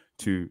rich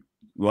to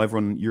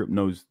everyone in Europe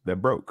knows they're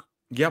broke.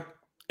 Yep.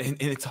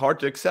 And it's hard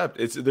to accept.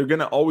 They're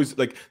gonna always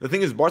like the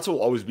thing is Barca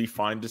will always be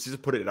fine. Just to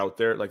put it out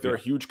there. Like they're a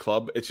huge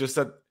club. It's just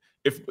that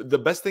if the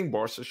best thing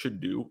Barca should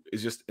do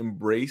is just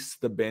embrace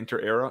the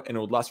banter era, and it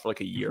would last for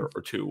like a year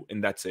or two,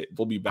 and that's it.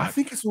 They'll be back. I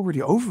think it's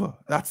already over.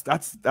 That's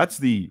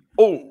the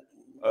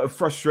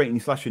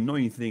frustrating /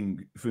 annoying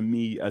thing for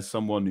me as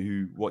someone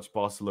who watched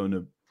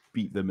Barcelona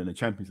beat them in a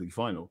Champions League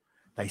final.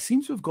 They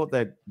seem to have got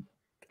their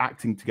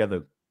acting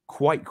together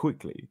quite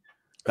quickly.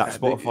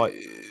 Spotify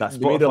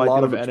made a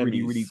lot of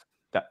enemies.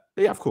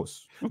 Really, of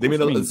course. They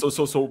made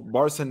so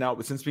Barca now,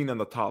 since being on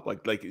the top,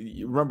 like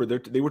you remember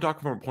they were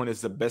talking from a point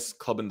as the best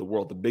club in the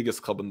world, the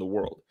biggest club in the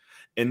world,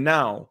 and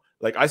now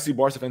like I see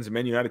Barca fans and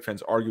Man United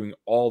fans arguing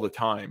all the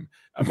time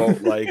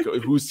about like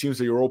whose team's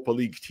the Europa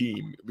League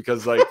team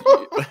because like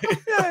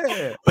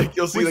like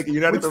you'll see like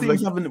United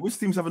which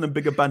team's having a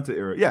bigger banter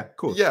era. Yeah, of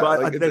course. Yeah,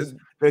 but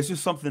there's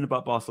just something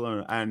about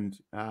Barcelona and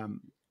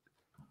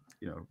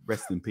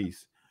rest in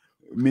peace.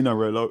 Mino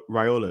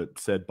Raiola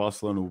said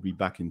Barcelona will be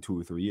back in 2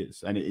 or 3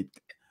 years, and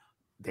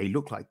they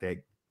look like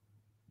they're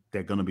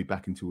going to be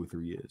back in 2 or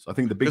 3 years. I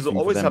think the big because they'll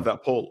always have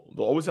that pull.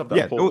 They'll always have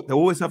that pull. They'll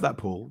always have that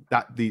pull.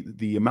 That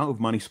the amount of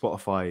money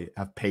Spotify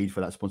have paid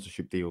for that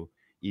sponsorship deal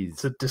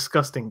is a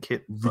disgusting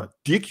kit,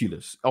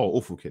 ridiculous.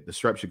 Awful kit. The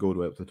strap should go all the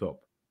way up to the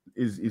top.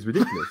 Is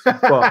ridiculous.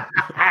 But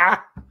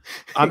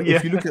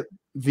if you look at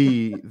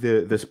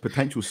the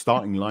potential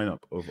starting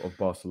lineup of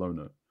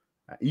Barcelona.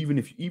 Even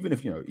if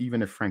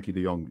Frankie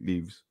de Jong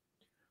leaves,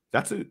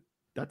 that's a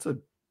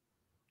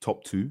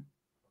top 2.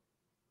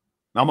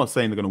 Now, I'm not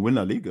saying they're going to win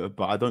La Liga,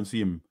 but I don't see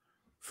him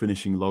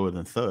finishing lower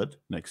than 3rd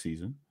next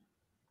season.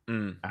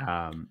 And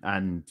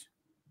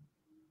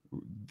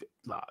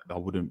I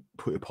wouldn't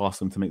put it past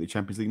them to make the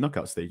Champions League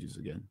knockout stages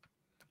again.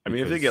 I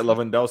mean, if they get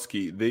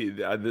Lewandowski,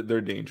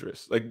 they're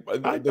dangerous. Like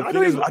I don't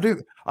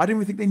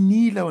even think they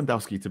need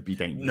Lewandowski to be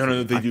dangerous.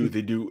 No,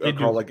 they do.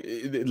 Carl,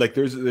 like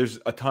there's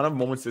a ton of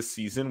moments this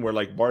season where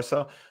like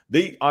Barca,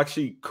 they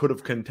actually could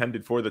have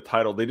contended for the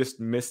title. They just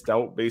missed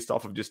out based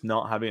off of just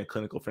not having a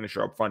clinical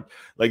finisher up front.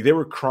 Like they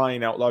were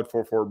crying out loud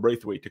for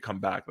Braithwaite to come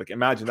back. Like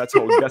imagine that's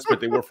how desperate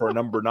they were for a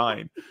number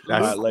 9.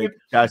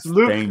 That's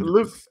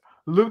dangerous.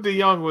 Luke de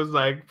Jong was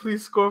like,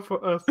 "Please score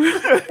for us."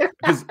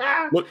 Because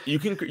look, you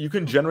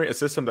can generate a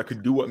system that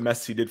could do what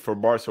Messi did for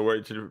Barca,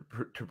 where to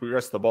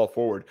progress the ball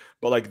forward.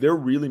 But like they're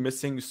really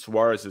missing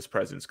Suarez's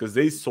presence because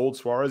they sold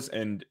Suarez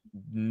and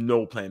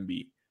no plan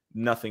B,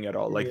 nothing at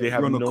all. Like they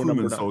have Ronald no Koeman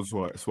number. Sold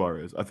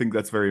Suarez. I think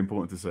that's very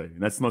important to say.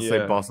 Let's not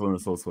say Barcelona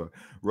sold Suarez.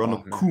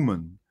 Ronald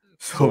Koeman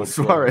sold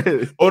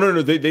Suarez. Oh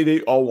no,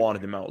 they all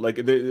wanted him out. Like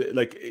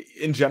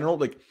in general,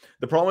 like.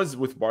 The problem is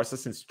with Barca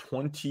since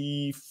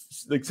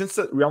since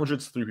Real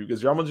Madrid's 3-peat,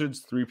 because Real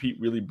Madrid's 3-peat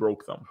really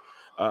broke them.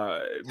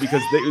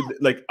 Because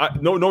they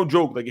no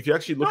joke. Like if you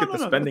actually look at the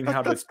spending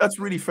habits, that's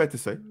really fair to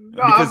say.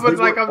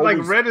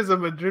 I'm Red is a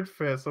Madrid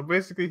fan, so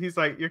basically he's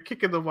like you're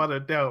kicking them out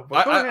of doubt.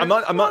 I'm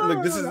not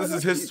like this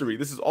is history.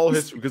 This is all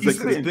history because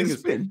the thing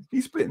is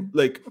he's been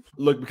like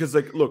look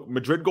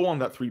Madrid go on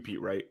that 3-peat,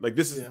 right? Like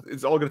this is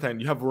it's all gonna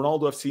end. You have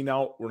Ronaldo FC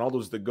now.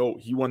 Ronaldo's the GOAT.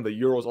 He won the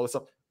Euros, all this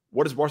stuff.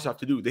 What does Barca have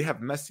to do? They have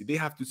Messi. They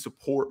have to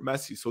support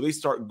Messi. So they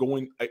start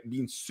being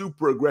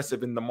super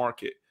aggressive in the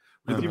market.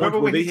 Do you remember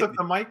when he took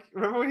the mic?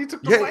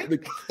 The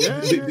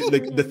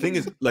thing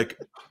is, like,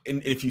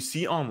 if you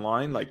see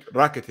online, like,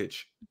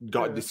 Rakitic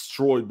got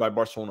destroyed by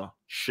Barcelona,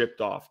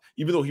 shipped off.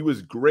 Even though he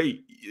was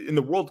great. In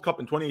the World Cup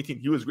in 2018,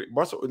 he was great.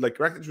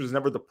 Rakitic was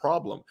never the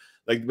problem.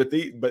 Like, but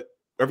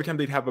every time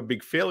they'd have a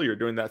big failure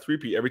during that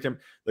 3-peat, every time,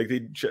 like,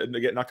 they'd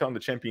get knocked out in the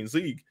Champions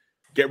League,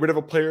 get rid of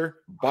a player,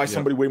 buy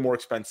somebody way more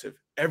expensive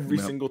every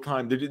single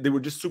time. They were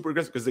just super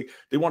aggressive because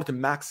they wanted to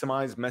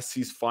maximize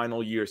Messi's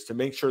final years to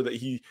make sure that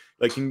he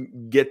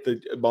can get the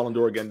Ballon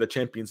d'Or again, the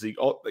Champions League,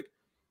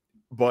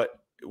 but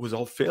it was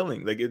all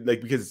failing,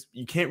 because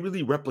you can't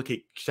really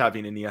replicate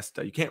Xavi and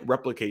Iniesta. You can't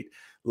replicate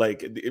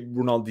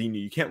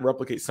Ronaldinho. You can't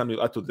replicate Samuel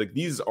Eto'o. Like,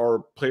 these are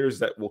players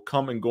that will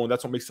come and go, and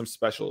that's what makes them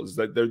special. Is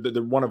that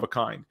they're one of a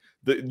kind.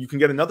 You can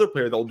get another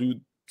player that'll do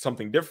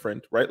something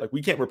different, right? Like,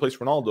 we can't replace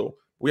Ronaldo.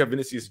 We have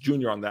Vinicius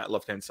Jr. on that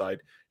left-hand side,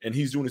 and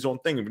he's doing his own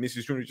thing. And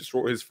Vinicius Jr. just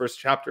wrote his first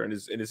chapter in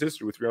his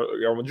history with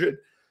Real Madrid.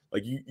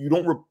 Like, you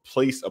don't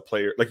replace a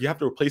player. Like, you have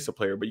to replace a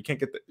player, but you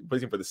can't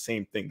replace him for the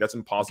same thing. That's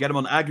impossible. Get him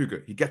on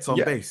aggregate. He gets on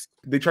base.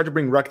 They tried to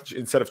bring Rakitic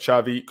instead of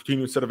Xavi,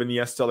 Coutinho instead of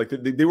Iniesta. Like,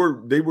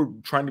 they were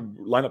trying to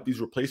line up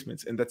these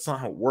replacements, and that's not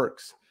how it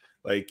works.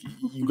 Like,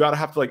 you gotta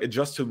have to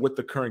adjust to what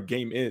the current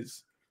game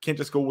is. You can't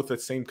just go with the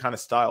same kind of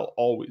style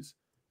always.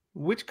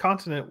 Which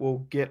continent will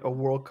get a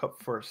World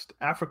Cup first?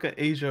 Africa,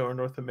 Asia, or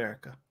North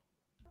America?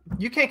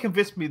 You can't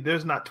convince me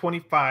there's not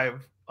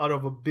 25 out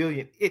of a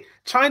billion.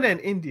 China and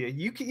India.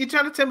 You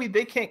trying to tell me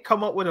they can't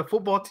come up with a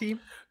football team?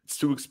 It's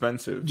too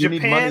expensive.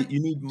 Japan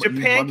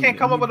can't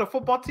come up with a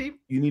football team.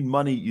 You need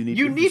money. You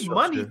need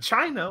money.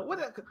 China.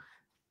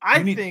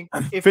 I think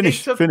if they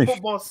took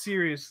football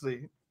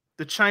seriously,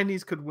 the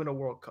Chinese could win a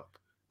World Cup.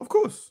 Of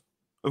course.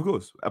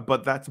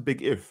 But that's a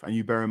big if, and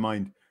you bear in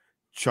mind,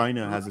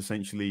 China has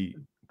essentially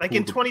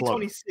in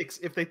 2026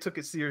 if they took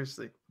it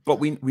seriously. But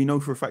we know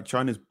for a fact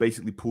China's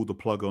basically pulled the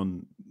plug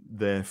on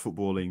their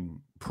footballing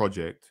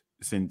project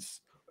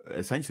since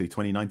essentially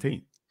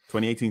 2018,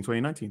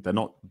 2019.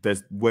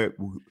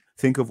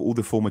 Think of all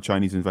the former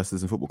Chinese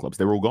investors in football clubs.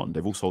 They're all gone.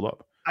 They've all sold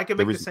up. I can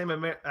make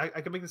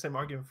the same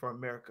argument for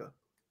America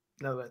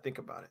now that I think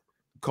about it.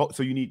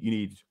 So you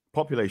need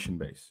population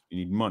base, you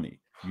need money,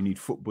 you need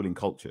footballing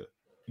culture.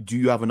 Do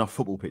you have enough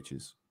football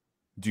pitches?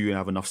 Do you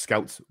have enough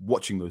scouts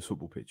watching those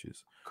football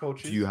pitches?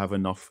 Coaches? Do you have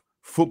enough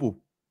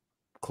football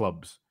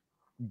clubs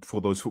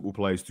for those football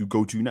players to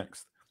go to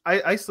next?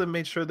 Iceland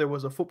made sure there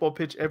was a football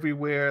pitch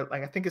everywhere.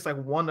 Like, I think it's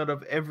one out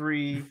of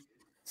every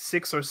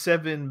 6 or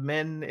 7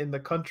 men in the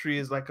country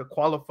is a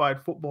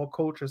qualified football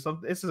coach or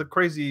something. This is a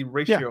crazy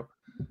ratio.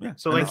 Yeah.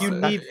 So you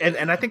need,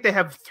 and I think they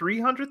have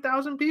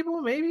 300,000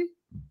 people, maybe.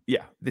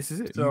 Yeah, this is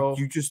it. So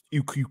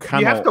you cannot.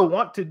 You have to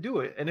want to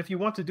do it, and if you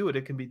want to do it,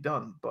 it can be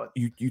done. But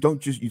you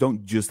don't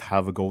just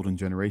have a golden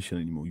generation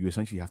anymore. You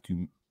essentially have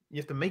to. You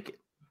have to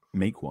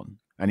make one,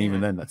 and even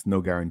then, that's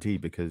no guarantee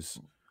because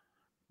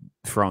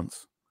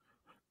France.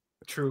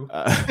 True.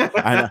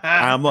 And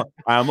I'm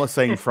not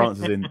saying France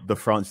is in the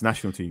France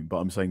national team, but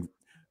I'm saying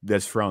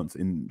there's France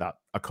in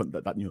a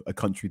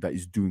country that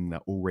is doing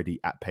that already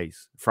at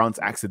pace. France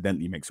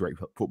accidentally makes great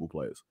football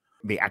players.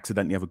 They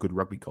accidentally have a good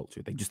rugby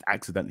culture. They just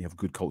accidentally have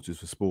good cultures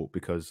for sport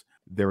because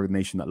they're a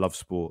nation that loves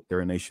sport.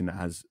 They're a nation that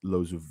has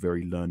loads of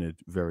very learned,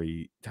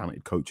 very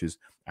talented coaches.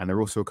 And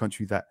they're also a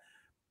country that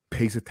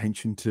pays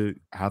attention to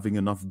having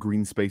enough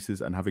green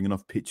spaces and having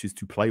enough pitches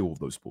to play all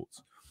those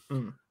sports.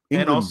 Mm.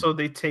 And also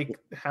they take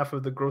half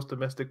of the gross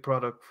domestic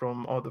product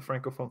from all the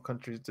Francophone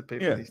countries to pay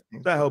for these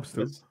things. That helps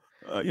too.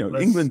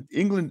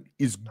 England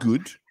is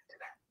good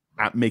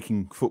at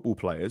making football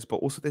players, but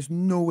also there's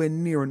nowhere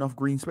near enough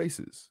green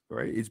spaces,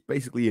 right? It's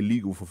basically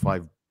illegal for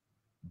 5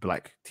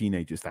 black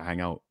teenagers to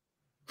hang out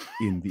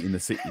in the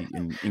city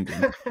in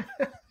England.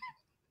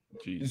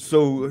 Jesus.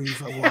 So he's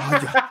like,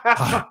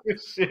 all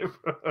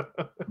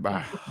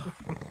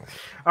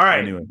right.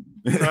 Anyway.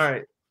 All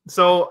right.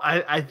 So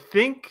I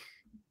think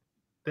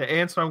the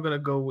answer I'm going to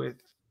go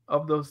with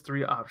of those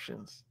 3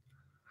 options,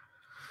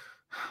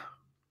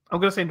 I'm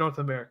going to say North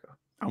America.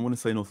 I want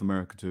to say North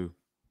America too.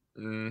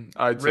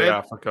 I'd say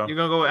Africa. You're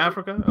gonna go with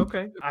Africa?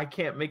 Okay. I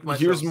can't make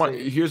myself.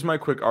 Here's my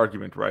quick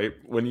argument, right?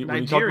 When you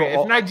talk about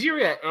if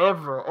Nigeria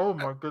ever, oh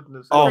my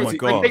goodness, my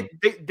god,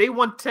 they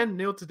won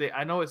 10-0 today.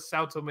 I know it's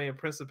Sao Tome and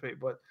Principe,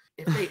 but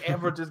if they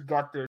ever just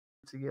got their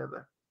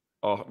together.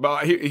 Oh,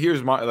 but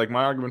here's my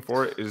argument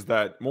for it is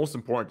that most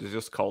important is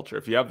just culture.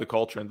 If you have the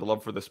culture and the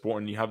love for the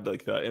sport, and you have the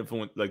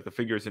influence, the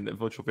figures and the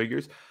influential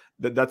figures,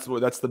 that's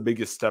the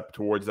biggest step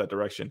towards that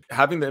direction.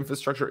 Having the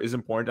infrastructure is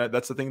important.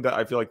 That's the thing that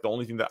I feel like the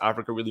only thing that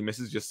Africa really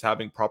misses, just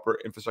having proper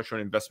infrastructure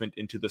and investment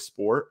into the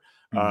sport.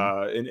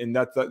 Mm-hmm. And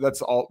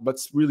that's all.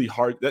 That's really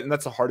hard, and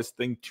that's the hardest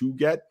thing to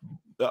get.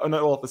 The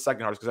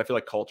second hardest, because I feel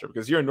like culture.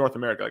 Because you're in North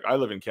America, I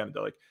live in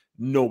Canada,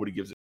 nobody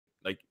gives it,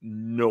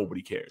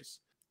 nobody cares.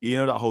 You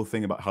know that whole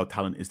thing about how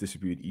talent is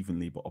distributed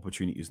evenly, but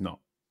opportunity is not.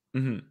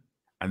 Mm-hmm.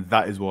 And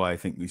that is why I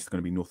think it's going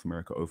to be North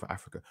America over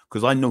Africa.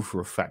 Because I know for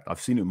a fact, I've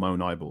seen it with my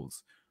own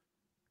eyeballs,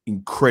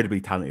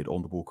 incredibly talented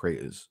on-the-ball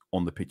creators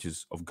on the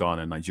pitches of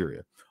Ghana and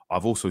Nigeria.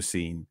 I've also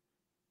seen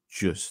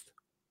just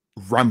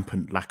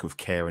rampant lack of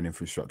care and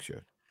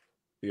infrastructure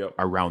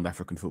around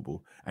African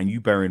football. And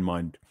you bear in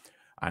mind,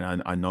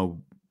 and I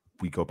know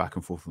we go back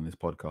and forth on this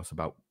podcast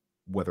about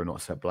whether or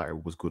not Sepp Blatter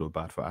was good or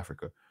bad for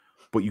Africa.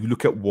 But you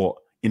look at what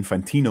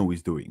Infantino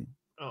is doing,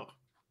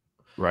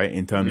 right?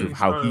 In terms of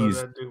how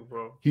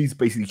he's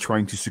basically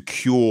trying to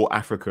secure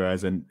Africa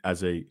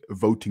as a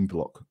voting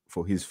bloc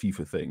for his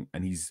FIFA thing,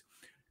 and he's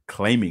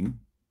claiming.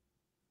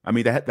 I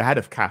mean, the head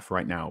of CAF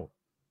right now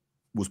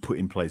was put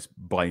in place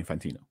by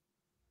Infantino,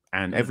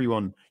 and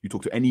everyone you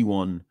talk to,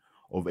 anyone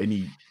of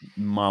any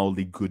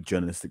mildly good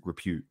journalistic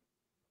repute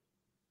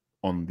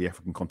on the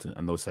African continent,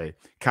 and they'll say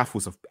CAF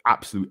was an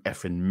absolute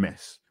effing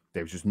mess.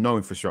 There was just no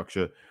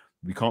infrastructure.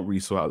 We can't really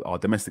sort out our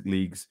domestic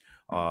leagues.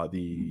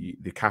 The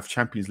CAF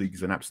Champions League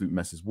is an absolute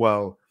mess as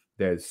well.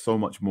 There's so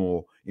much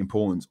more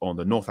importance on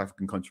the North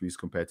African countries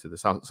compared to the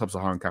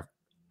Sub-Saharan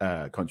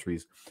CAF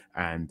countries.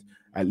 And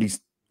at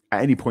least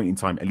at any point in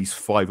time, at least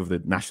 5 of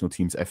the national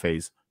teams'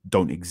 FAs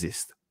don't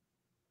exist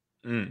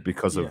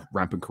because of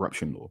rampant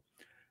corruption law.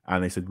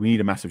 And they said, we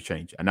need a massive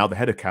change. And now the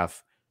head of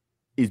CAF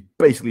is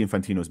basically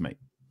Infantino's mate.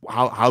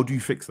 How do you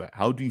fix that?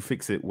 How do you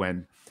fix it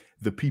when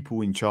the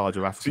people in charge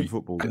of African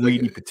football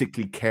really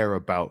particularly care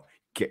about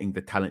getting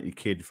the talented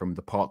kid from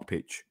the park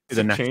pitch to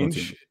the national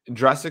team?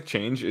 Drastic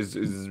change is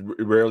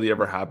rarely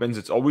ever happens.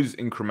 It's always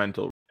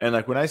incremental. And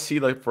like when I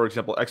see, like, for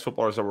example,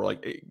 ex-footballers that were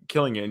like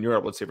killing it in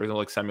Europe, let's say, for example,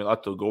 like Samuel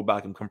Eto'o, go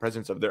back and become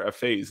presidents of their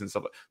FAs and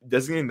stuff,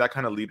 designating that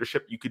kind of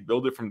leadership, you could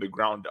build it from the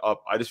ground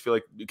up. I just feel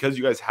like because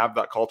you guys have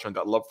that culture and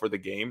that love for the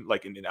game,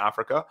 like in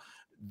Africa,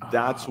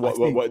 that's what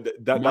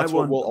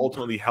will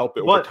ultimately help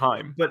it over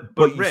time. But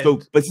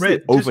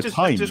Red, over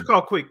time. Just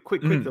call quick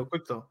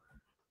though.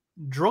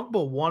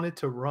 Drogba wanted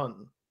to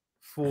run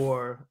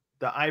for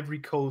the Ivory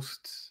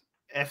Coast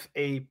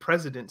FA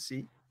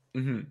presidency.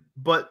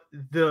 But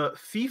the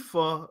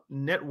FIFA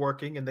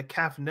networking and the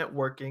CAF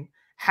networking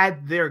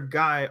had their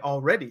guy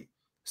already.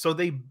 So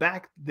they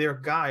backed their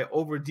guy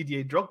over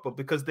Didier Drogba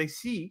because they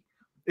see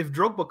if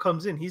Drogba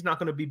comes in, he's not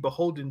going to be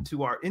beholden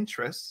to our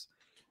interests.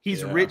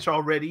 He's rich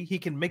already. He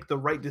can make the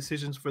right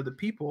decisions for the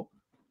people.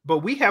 But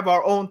we have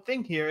our own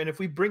thing here. And if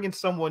we bring in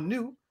someone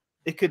new,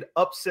 it could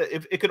upset,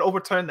 if it could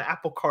overturn the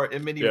apple cart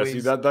in many ways. See,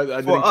 that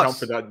I didn't count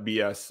for that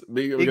BS.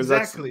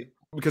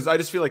 Because I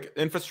just feel like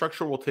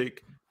infrastructure will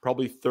take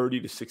probably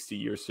 30 to 60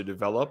 years to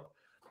develop,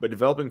 but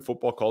developing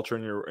football culture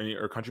in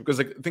your country, because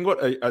like think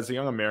about as a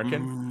young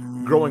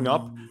American growing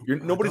up,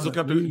 nobody's looking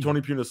up to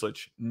Tony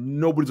Pulisic.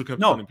 Nobody's looking up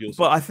to Tony Pulisic.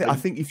 But I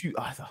think if you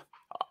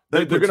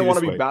they're going to want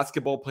to be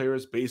basketball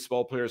players,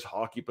 baseball players,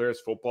 hockey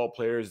players, football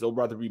players. They'll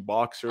rather be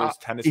boxers,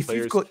 tennis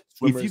players.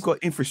 If you've got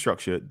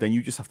infrastructure, then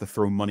you just have to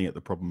throw money at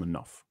the problem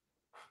enough,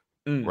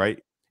 right?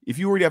 If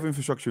you already have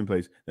infrastructure in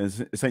place, then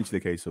it's essentially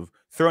a case of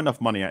throw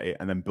enough money at it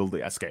and then build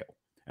it at scale,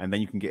 and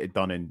then you can get it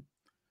done in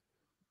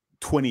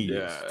 20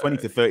 years, 20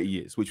 to 30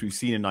 years, which we've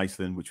seen in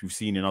Iceland, which we've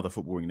seen in other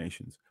footballing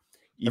nations.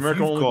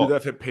 America only do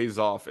that if it pays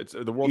off. It's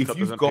the World Cup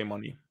doesn't pay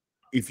money.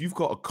 If you've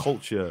got a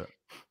culture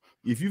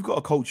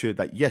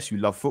that, yes, you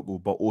love football,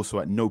 but also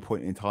at no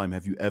point in time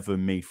have you ever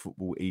made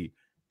football a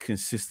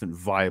consistent,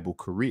 viable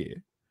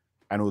career,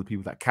 and all the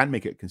people that can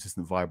make it a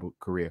consistent, viable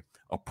career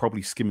are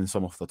probably skimming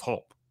some off the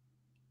top.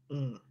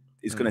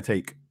 It's going to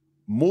take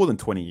more than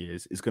 20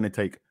 years. It's going to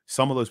take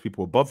some of those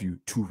people above you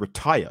to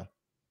retire.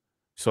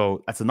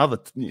 So that's another,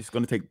 it's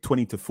going to take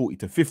 20 to 40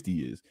 to 50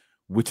 years,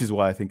 which is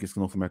why I think it's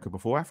North America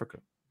before Africa.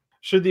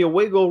 Should the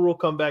away goal rule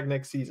come back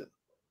next season?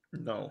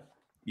 No.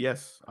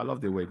 Yes, I love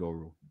the away goal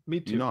rule. Me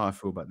too. You know how I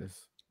feel about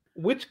this.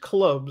 Which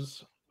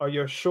clubs are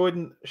your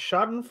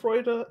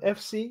Schadenfreude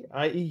FC,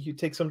 i.e. you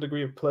take some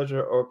degree of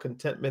pleasure or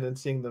contentment in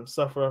seeing them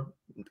suffer?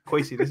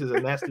 Kwesi, this is a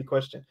nasty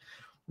question.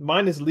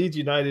 Mine is Leeds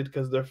United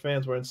because their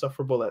fans were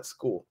insufferable at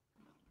school.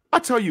 I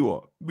tell you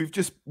what, we've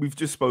just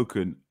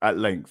spoken at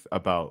length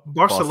about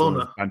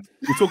Barcelona. And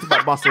we talked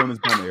about Barcelona's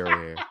banner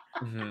area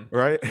here,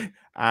 right?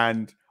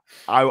 And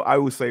I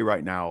will say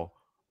right now,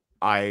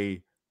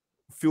 I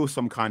feel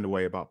some kind of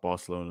way about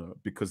Barcelona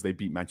because they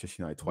beat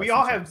Manchester United twice. We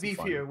all have beef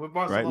here with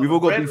Barcelona. Right? We've all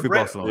got beef with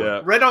Barcelona.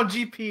 Yeah. Red on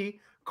GP,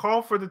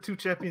 Carl for the 2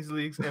 Champions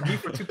Leagues, and me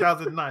for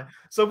 2009.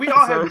 So we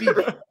all have beef.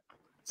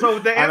 So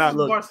the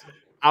answer is Barcelona.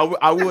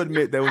 I will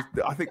admit there was.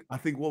 I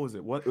think what was it?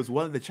 It was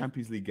one of the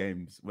Champions League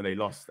games when they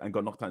lost and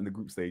got knocked out in the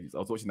group stages. I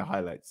was watching the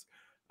highlights,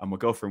 and my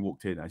girlfriend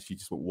walked in and she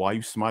just went, "Why are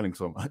you smiling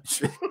so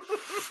much?"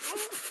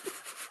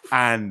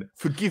 And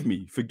forgive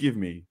me.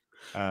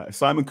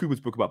 Simon Cooper's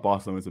book about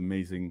Barcelona is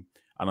amazing,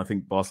 and I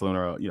think Barcelona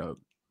are,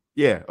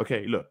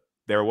 look,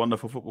 they're a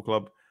wonderful football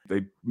club.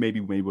 They maybe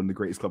one of the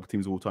greatest club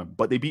teams of all time,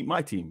 but they beat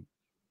my team.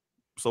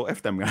 So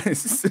F them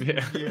guys.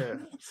 Yeah.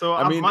 So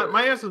I mean,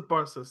 my answer is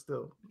Barca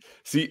still.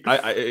 See,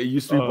 I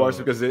used to be Barca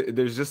because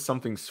there's just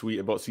something sweet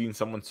about seeing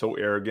someone so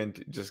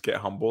arrogant just get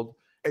humbled.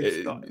 I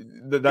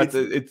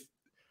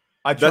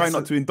try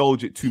not to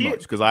indulge it too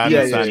much because I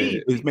understand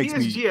it makes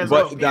PSG me.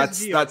 But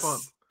that's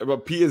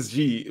but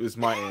PSG is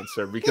my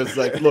answer because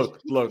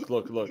look.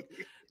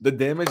 The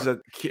damage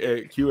that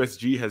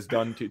QSG has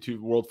done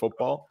to world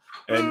football,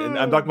 and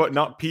I'm talking about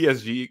not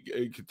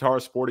PSG, Qatar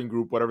Sporting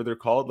Group, whatever they're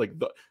called. Like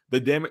the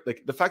damage,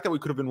 like the fact that we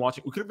could have been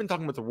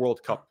talking about the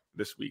World Cup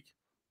this week,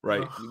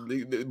 right?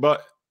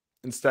 But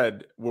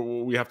instead,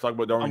 we have to talk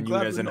about Darwin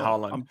Núñez and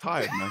Haaland. I'm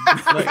tired, man.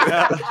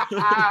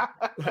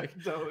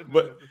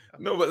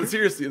 But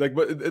seriously,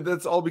 but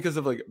that's all because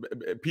of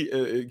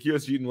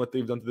QSG and what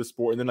they've done to the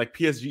sport, and then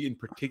PSG in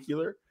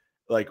particular,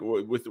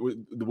 with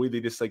the way they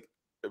just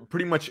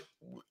pretty much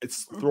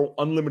it's throw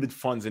unlimited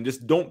funds and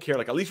just don't care.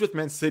 Like at least with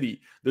Man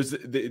City,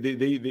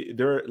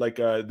 they're like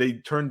they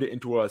turned it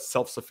into a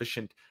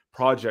self-sufficient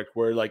project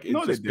where like it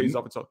just pays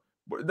off itself.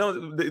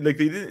 No, they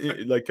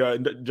didn't like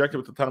inject it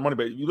with a ton of money.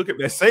 But you look at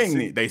they're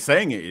saying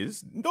it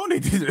is. No, they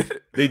didn't.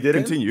 They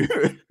didn't continue.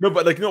 No,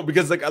 but like no,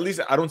 because like at least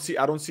I don't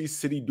see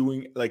City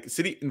doing like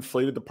City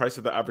inflated the price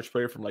of the average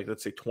player from like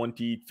let's say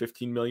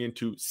 15 million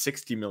to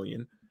 60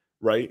 million,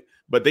 right?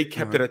 But they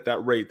kept it at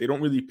that rate. They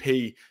don't really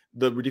pay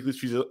the ridiculous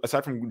fees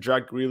aside from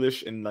Jack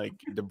Grealish and like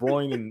De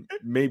Bruyne and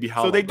maybe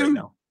Haaland. So they do right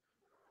now.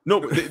 No,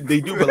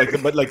 they do,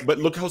 but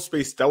look how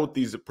spaced out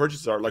these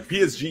purchases are. Like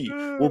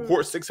PSG will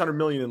report 600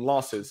 million in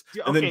losses,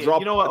 and then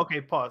drop. You know what?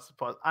 Okay, pause.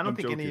 I don't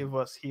think any of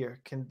us here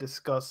can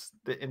discuss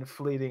the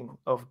inflating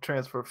of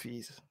transfer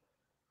fees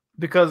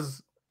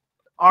because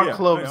our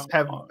clubs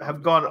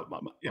have gone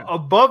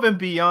above and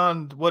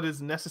beyond what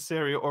is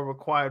necessary or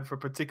required for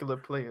particular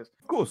players.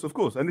 Of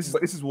course, and this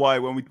is why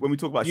when we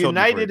talk about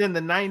United in the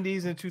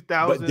 90s and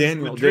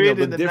 2000s, Madrid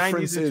in the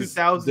 90s and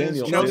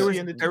 2000s, Chelsea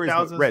in the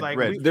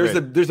 2000s.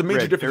 There's a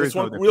major difference.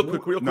 Real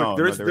quick.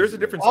 There's a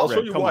difference. I'll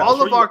show you why.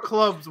 All of our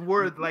clubs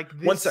were like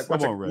this. One sec.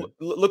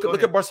 Look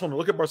at Barcelona.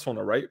 Look at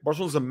Barcelona. Right,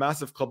 Barcelona's a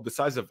massive club, the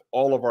size of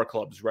all of our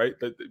clubs. Right,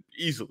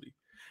 easily.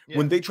 Yeah.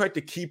 When they tried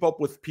to keep up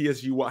with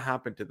PSG, what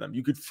happened to them?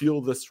 You could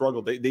feel the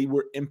struggle. They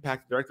were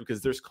impacted directly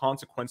because there's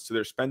consequence to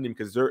their spending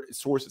because their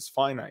source is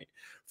finite.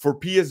 For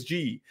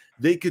PSG,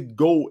 they could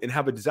go and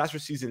have a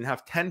disastrous season and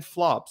have 10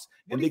 flops,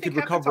 and they could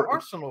recover.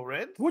 Arsenal,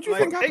 Red. What do you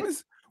think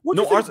happens? What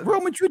do you think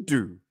Real Madrid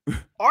do?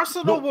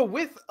 Arsenal were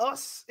with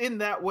us in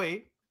that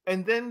way,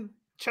 and then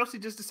Chelsea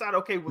just decided,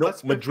 okay, well, let's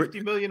spend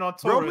 50 million on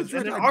Torres,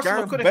 and then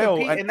Arsenal couldn't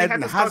compete, and they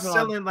had to start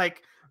selling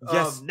like.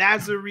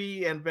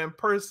 Nazari and Van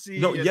Persie.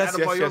 Yes.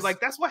 Like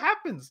that's what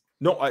happens.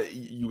 No,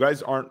 you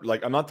guys aren't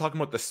like. I'm not talking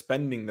about the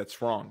spending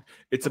that's wrong.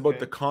 It's about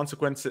the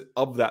consequences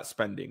of that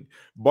spending.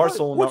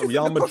 Barcelona,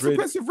 Real Madrid. The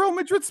consequence of Real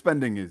Madrid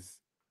spending is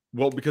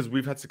well because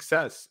we've had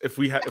success. If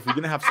we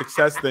didn't have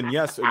success, then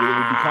yes, it would be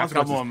consequences.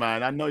 Come on,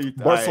 man. I know you.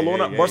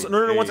 Barcelona. No.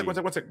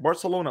 One sec.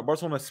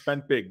 Barcelona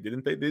spent big,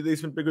 didn't they? They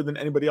spent bigger than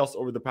anybody else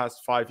over the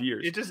past 5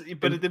 years. It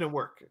didn't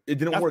work. It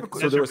didn't work.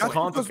 So there was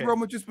consequence. Because Real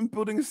Madrid's been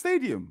building a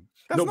stadium.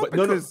 But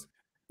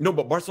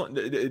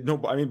Barcelona.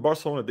 No, I mean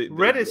Barcelona.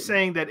 Red is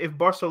saying that if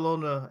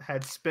Barcelona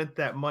had spent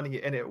that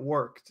money and it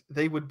worked,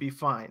 they would be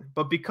fine.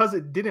 But because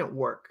it didn't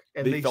work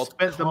and they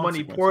spent the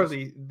money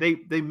poorly,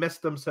 they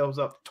messed themselves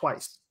up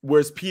twice.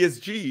 Whereas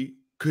PSG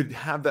could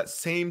have that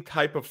same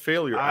type of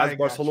failure as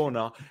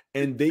Barcelona,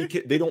 and they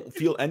don't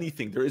feel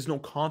anything. There is no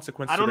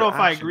consequence. I don't know if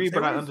I agree,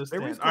 but I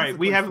understand. All right,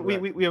 we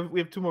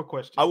have two more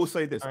questions. I will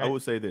say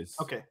this.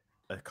 Okay,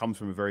 it comes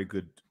from a very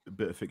good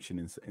bit of fiction,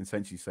 in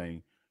essentially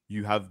saying.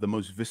 You have the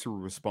most visceral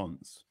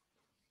response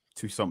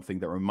to something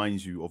that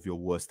reminds you of your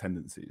worst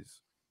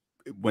tendencies.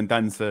 When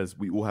Dan says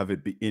we all have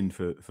it in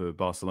for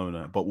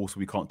Barcelona, but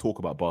also we can't talk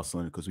about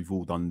Barcelona because we've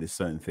all done this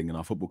certain thing in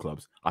our football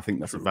clubs, I think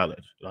that's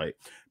valid. Like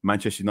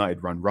Manchester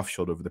United ran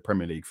roughshod over the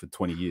Premier League for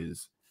 20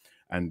 years.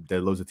 And there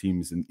are loads of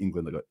teams in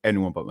England that got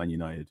anyone but Man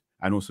United.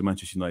 And also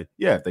Manchester United,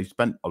 they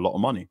spent a lot of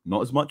money.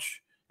 Not as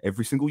much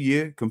every single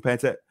year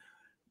compared to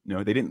they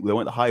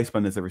weren't the highest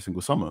spenders every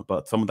single summer,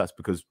 but some of that's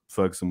because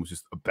Ferguson was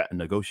just a better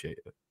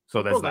negotiator.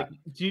 So there's that.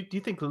 Do you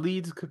think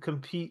Leeds could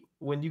compete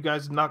when you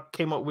guys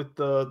came up with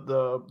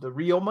the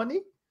Rio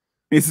money?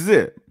 This is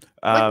it.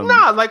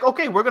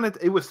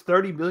 It was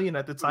 30 million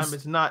at the time.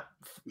 It's not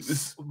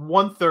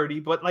 130,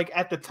 but like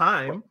at the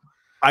time.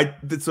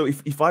 So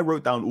if I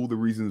wrote down all the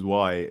reasons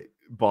why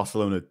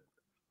Barcelona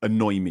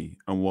annoy me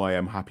and why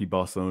I'm happy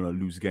Barcelona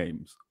lose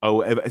games, I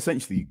will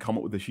essentially come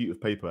up with a sheet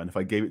of paper, and if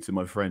I gave it to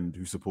my friend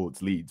who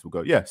supports Leeds, we'll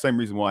go, yeah, same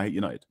reason why I hate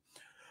United.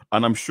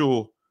 And I'm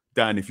sure,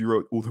 Dan, if you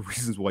wrote all the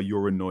reasons why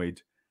you're annoyed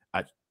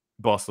at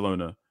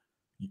Barcelona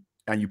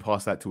and you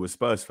pass that to a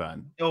Spurs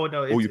fan, or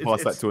you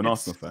pass that to an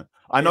Arsenal fan,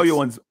 I know your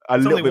one's a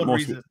little bit more.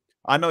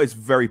 I know it's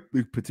very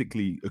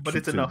particularly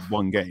acute to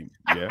one game.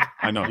 Yeah,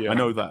 I know. I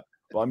know that.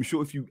 But I'm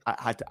sure if you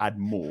had to add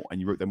more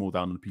and you wrote them all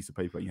down on a piece of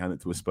paper and you hand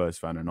it to a Spurs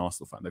fan or an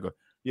Arsenal fan, they go,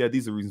 yeah,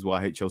 these are reasons why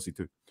I hate Chelsea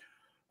too.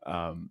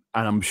 And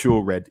I'm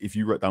sure, Red, if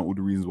you wrote down all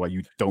the reasons why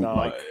you don't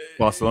like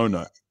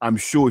Barcelona, I'm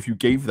sure if you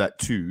gave that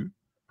to,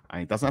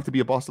 and it doesn't have to be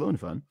a Barcelona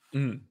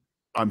fan,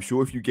 I'm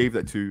sure if you gave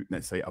that to,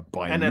 let's say, a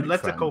Bayern an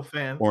Atletico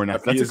fan or an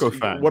Atletico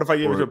fan. What if I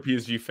gave it to a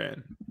PSG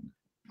fan?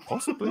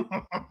 Possibly.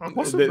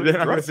 They're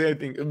not going to say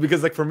anything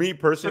because, like, for me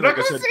personally, like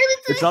I said,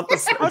 it's not the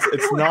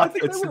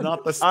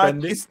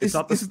spending. This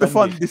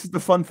is the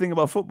fun thing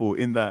about football,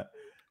 in that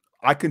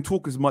I can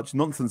talk as much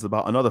nonsense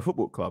about another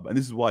football club, and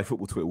this is why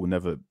football Twitter will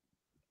never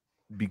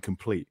be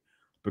complete,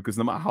 because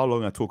no matter how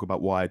long I talk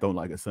about why I don't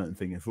like a certain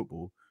thing in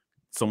football,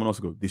 someone else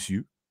will go, "This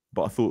you?"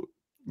 But I thought,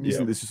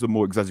 isn't this just a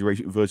more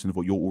exaggerated version of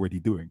what you're already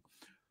doing?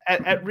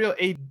 At Real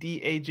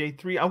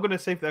ADAJ3, I'm going to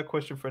save that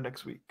question for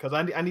next week because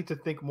I need to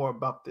think more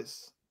about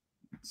this.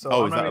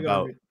 So is that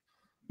about?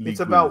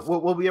 It's about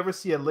will we ever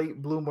see a late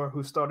bloomer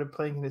who started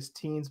playing in his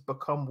teens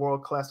become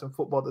world class in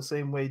football the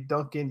same way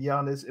Duncan,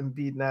 Giannis,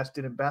 Embiid, Nash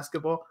did in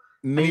basketball?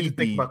 Maybe. I need to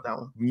think about that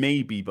one.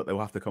 Maybe, but they'll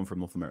have to come from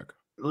North America.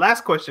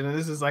 last question, and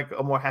this is like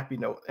a more happy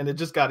note, and it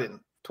just got in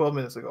 12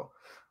 minutes ago.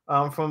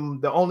 From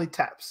the Only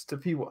Taps to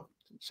P1.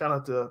 Shout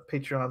out to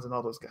Patreons and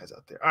all those guys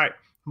out there. All right.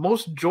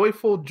 Most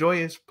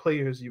joyous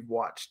players you've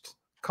watched.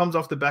 Comes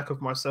off the back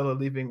of Marcelo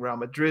leaving Real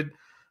Madrid.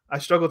 I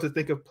struggle to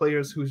think of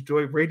players whose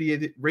joy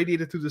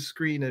radiated through the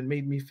screen and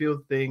made me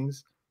feel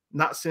things.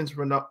 Not since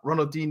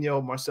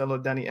Ronaldinho, Marcelo,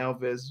 Dani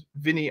Alves,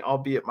 Vinny,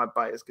 albeit my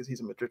bias because he's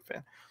a Madrid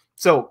fan.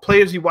 So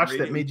players you watched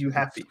that made you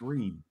happy.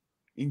 Screen.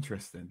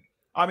 Interesting.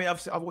 I mean,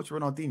 I've watched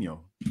Ronaldinho,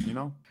 you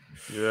know?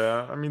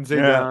 Yeah. I mean,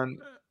 Zidane,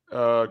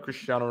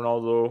 Cristiano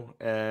Ronaldo,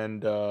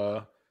 and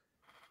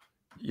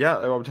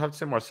I would have to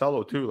say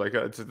Marcelo too. Like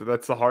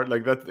that's the hard.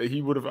 Like that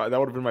would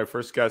have been my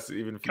first guess.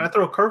 Even can I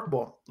throw a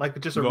curveball? Like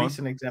just a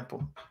recent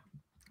example.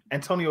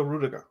 Antonio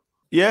Rudiger.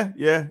 Yeah.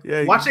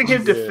 Watching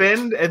him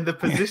defend and the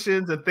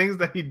positions and things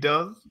that he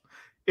does,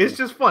 it's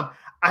just fun.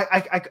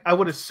 I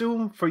would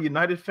assume for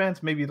United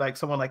fans, maybe like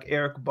someone like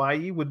Eric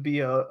Bailly would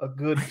be a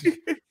good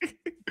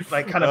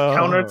like kind of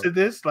counter to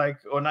this, like,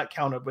 or not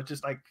counter, but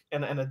just like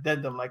an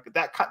addendum, like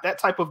that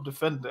type of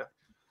defender.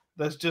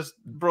 That's just,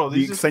 bro,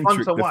 these are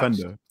fun to watch.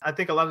 Defender. I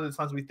think a lot of the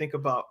times we think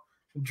about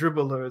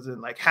dribblers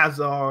and like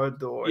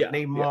Hazard or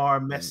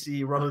Neymar,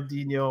 Messi,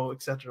 Ronaldinho,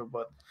 etc.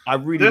 But I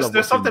really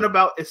there's something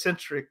about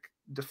eccentric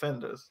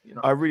defenders. You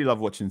know, I really love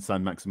watching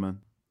Saint-Maximin.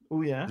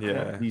 Oh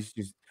yeah. He's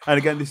just, and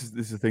again, this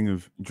is a thing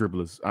of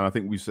dribblers, and I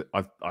think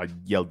I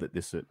yelled at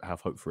this at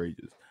Have Hope for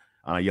ages,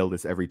 and I yell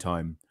this every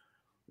time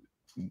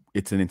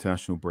it's an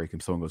international break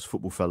and someone goes,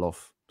 football fell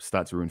off,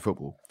 stats are in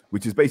football,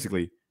 which is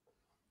basically,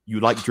 you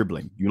like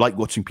dribbling, you like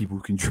watching people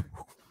who can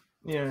dribble.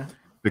 Yeah.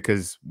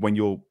 Because when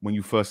you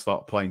first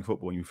start playing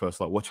football, when you first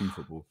start watching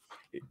football,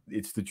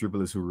 it's the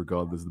dribblers who are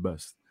regarded as the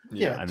best.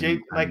 Yeah,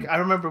 like I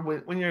remember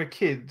when you're a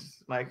kid,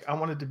 like I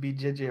wanted to be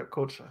JJ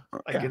Okocha,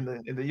 like in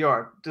the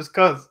yard, just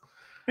cause.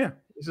 Yeah,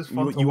 it's just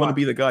fun. You want to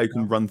be the guy who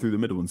can run through the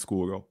middle and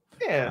score a goal.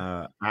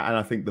 Yeah, and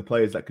I think the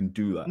players that can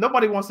do that.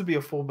 Nobody wants to be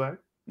a fullback.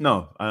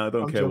 No, I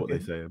don't care what they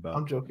say about.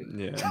 I'm joking.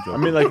 Yeah, I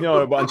mean, like,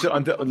 but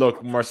until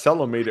look,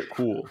 Marcelo made it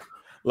cool.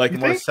 Like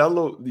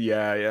Marcelo,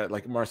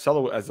 like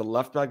Marcelo as a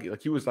left back,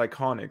 like he was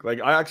iconic. Like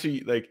I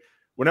actually like.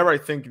 Whenever I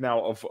think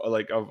now of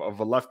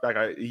a left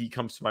back, he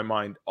comes to my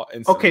mind.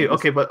 Okay.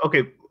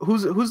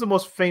 Who's the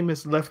most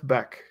famous left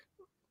back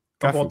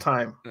of all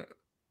time?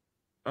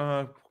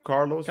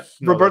 Carlos.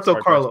 Roberto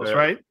Carlos,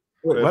 right?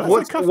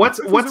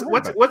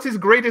 What's his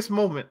greatest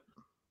moment?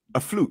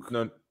 A fluke.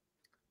 No,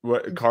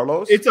 what,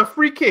 Carlos? It's a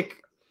free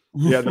kick.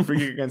 Yeah, the free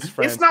kick against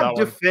France. It's not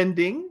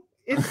defending.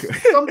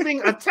 It's something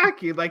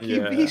attacking. Like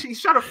he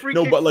shot a free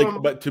kick. No,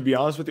 but to be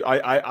honest with you,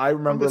 I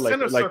remember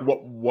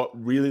what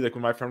really, like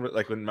when my friend,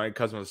 like when my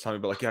cousin was telling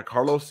me, but like, yeah,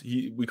 Carlos,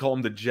 we call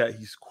him the Jet.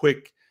 He's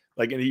quick.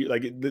 Like,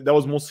 and that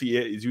was mostly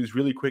it. He was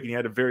really quick and he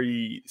had a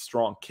very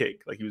strong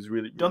kick. Like he was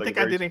really. Don't think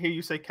I didn't hear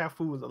you say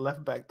Cafu was a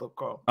left back though,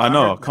 Carl. I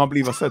know. I can't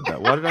believe I said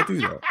that. Why did I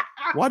do that?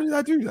 Why did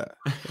I do that?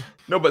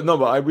 No, but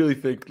I really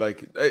think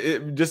like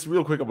just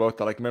real quick about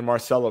that. Like, man,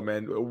 Marcelo,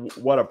 man,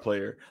 what a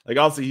player. Like,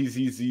 honestly,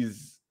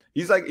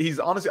 he's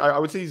honestly, I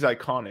would say he's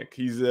iconic.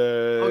 He's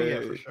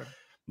for sure.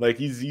 Like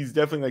he's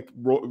definitely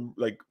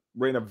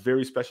writing a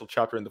very special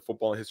chapter in the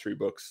football history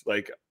books.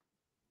 Like,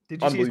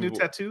 did you see his new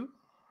tattoo?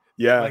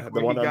 Yeah, like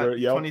the one under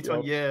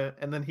 2020, yeah,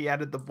 and then he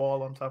added the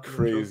ball on top of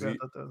crazy.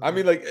 I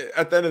mean, like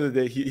at the end of the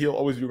day, he'll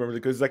always be remembered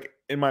because, like,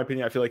 in my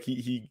opinion, I feel like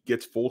he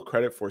gets full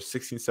credit for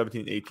 16,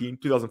 17, 18,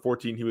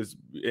 2014.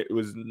 It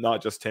was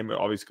not just him.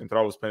 Obviously,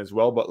 Contrao was playing as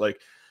well, but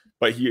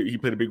he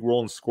played a big role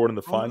and scored in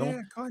the final.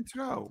 Yeah,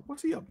 Contrao.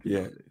 What's he up to?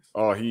 Yeah.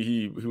 Oh,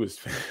 he was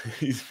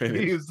he's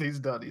finished. He's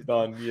done. He's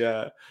done.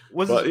 Yeah.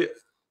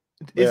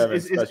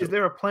 Is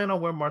there a plan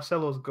on where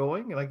Marcelo's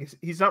going? Like,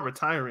 he's not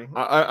retiring.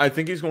 I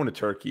think he's going to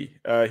Turkey.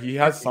 He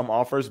has some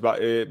offers, but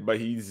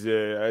he's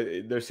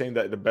they're saying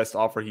that the best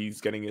offer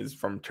he's getting is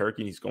from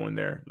Turkey. He's going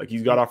there. Like,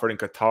 he's got offered in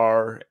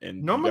Qatar,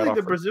 and normally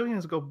the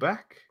Brazilians go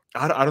back.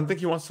 I don't think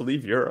he wants to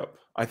leave Europe.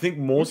 I think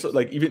most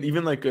like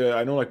even like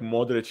I know like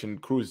Modric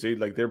and Cruz,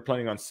 they're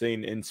planning on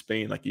staying in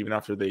Spain like even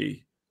after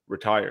they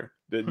retire.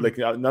 Like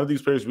none of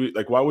these players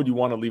like, why would you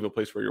want to leave a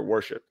place where you're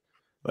worshipped?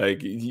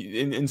 Like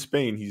in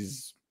Spain,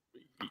 he's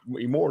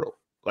immortal.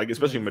 Like,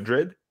 especially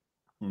Madrid.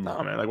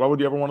 Nah, man. Like, why would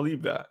you ever want to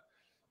leave that?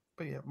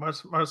 But yeah,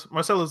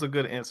 Marcelo's a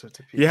good answer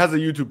to people. He has a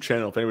YouTube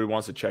channel if anybody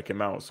wants to check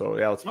him out. So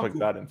yeah, let's plug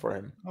that in for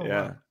him.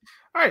 Yeah. Wow.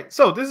 All right.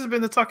 So this has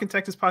been the Talking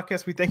Tactics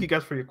podcast. We thank you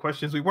guys for your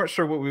questions. We weren't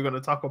sure what we were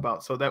going to talk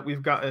about, so that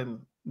we've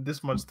gotten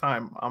this much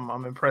time,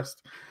 I'm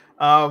impressed.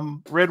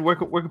 Red, where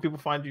can people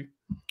find you?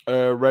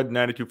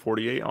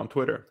 Red9248 on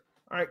Twitter.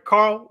 All right,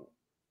 Carl,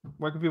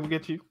 where can people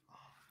get you?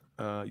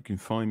 You can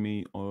find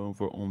me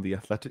over on The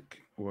Athletic,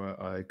 where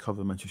I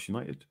cover Manchester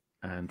United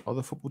and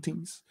other football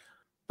teams.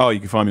 Oh, you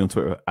can find me on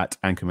Twitter at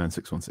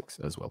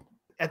Anchorman616 as well.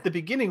 At the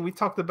beginning, we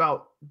talked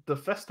about the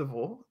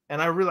festival,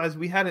 and I realized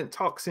we hadn't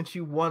talked since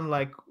you won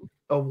like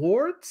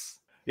awards.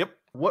 Yep.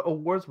 What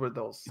awards were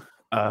those?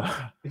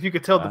 If you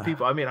could tell the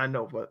people. I mean, I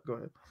know, but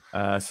go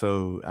ahead.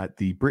 So at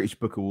the British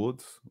Book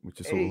Awards,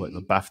 which is sort of like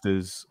the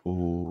BAFTAs,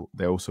 or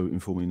they're also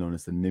informally known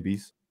as the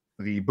Nibbies.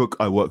 The book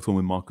I worked on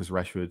with Marcus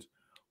Rashford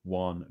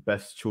won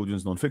Best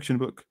Children's Nonfiction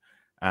Book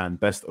and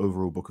Best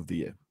Overall Book of the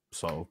Year.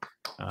 So,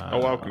 oh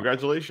wow,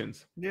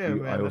 congratulations! Yeah,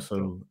 man.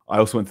 I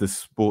also went to the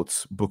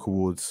Sports Book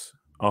Awards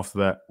after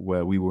that,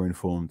 where we were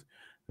informed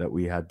that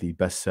we had the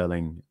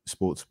best-selling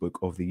sports book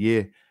of the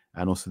year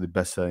and also the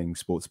best-selling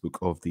sports book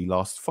of the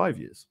last 5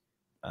 years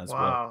as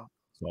well.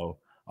 So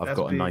I've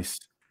got a nice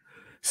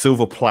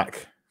silver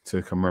plaque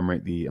to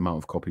commemorate the amount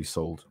of copies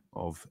sold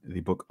of the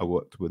book I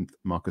worked with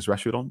Marcus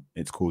Rashford on.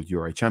 It's called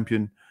You're a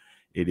Champion.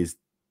 It is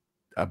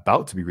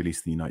about to be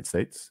released in the United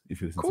States.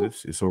 If you listen to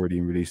this, it's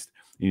already released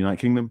in the United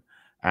Kingdom.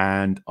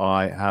 And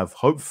I have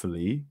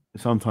hopefully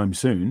sometime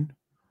soon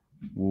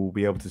will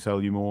be able to tell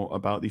you more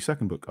about the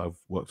second book I've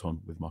worked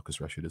on with Marcus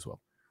Rashford as well.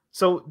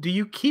 So do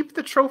you keep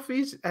the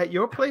trophies at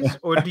your place,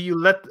 or do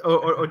you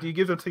or do you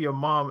give them to your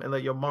mom and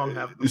let your mom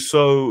have them?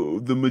 So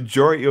the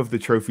majority of the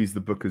trophies the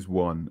book has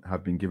won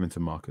have been given to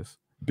Marcus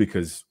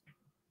because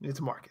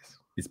it's Marcus.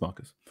 It's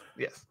Marcus.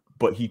 Yes.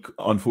 But he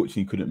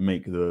unfortunately couldn't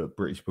make the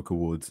British Book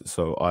Awards,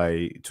 so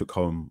I took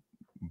home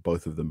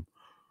both of them.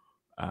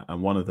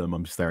 And one of them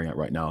I'm staring at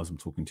right now as I'm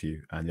talking to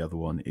you, and the other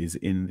one is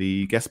in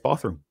the guest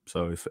bathroom.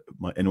 So if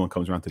anyone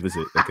comes around to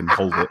visit, they can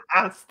hold it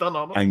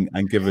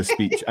and give a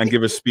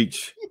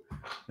speech.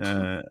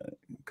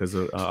 Because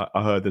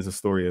I heard there's a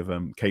story of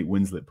Kate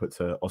Winslet puts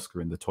her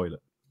Oscar in the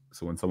toilet,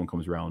 so when someone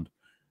comes around,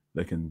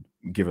 they can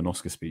give an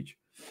Oscar speech.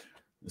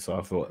 So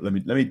I thought, let me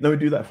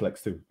do that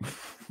flex too.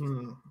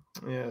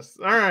 Yes.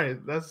 All right.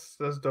 That's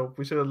dope.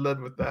 We should have led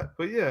with that.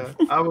 But yeah,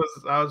 I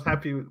was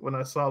happy when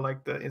I saw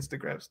like the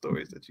Instagram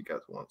stories that you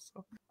guys want.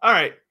 So all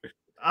right.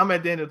 I'm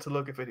at Daniel to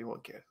look if anyone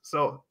cares.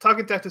 So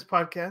Talking Tactics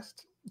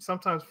podcast,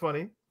 sometimes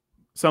funny,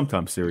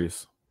 sometimes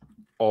serious,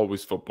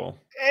 always football.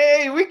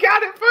 Hey, we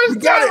got it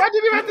first time. I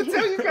didn't even have to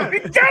tell you guys. We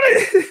got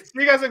it. See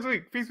you guys next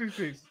week. Peace.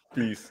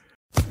 Peace.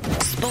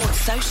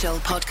 Sports Social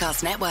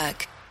Podcast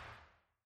Network.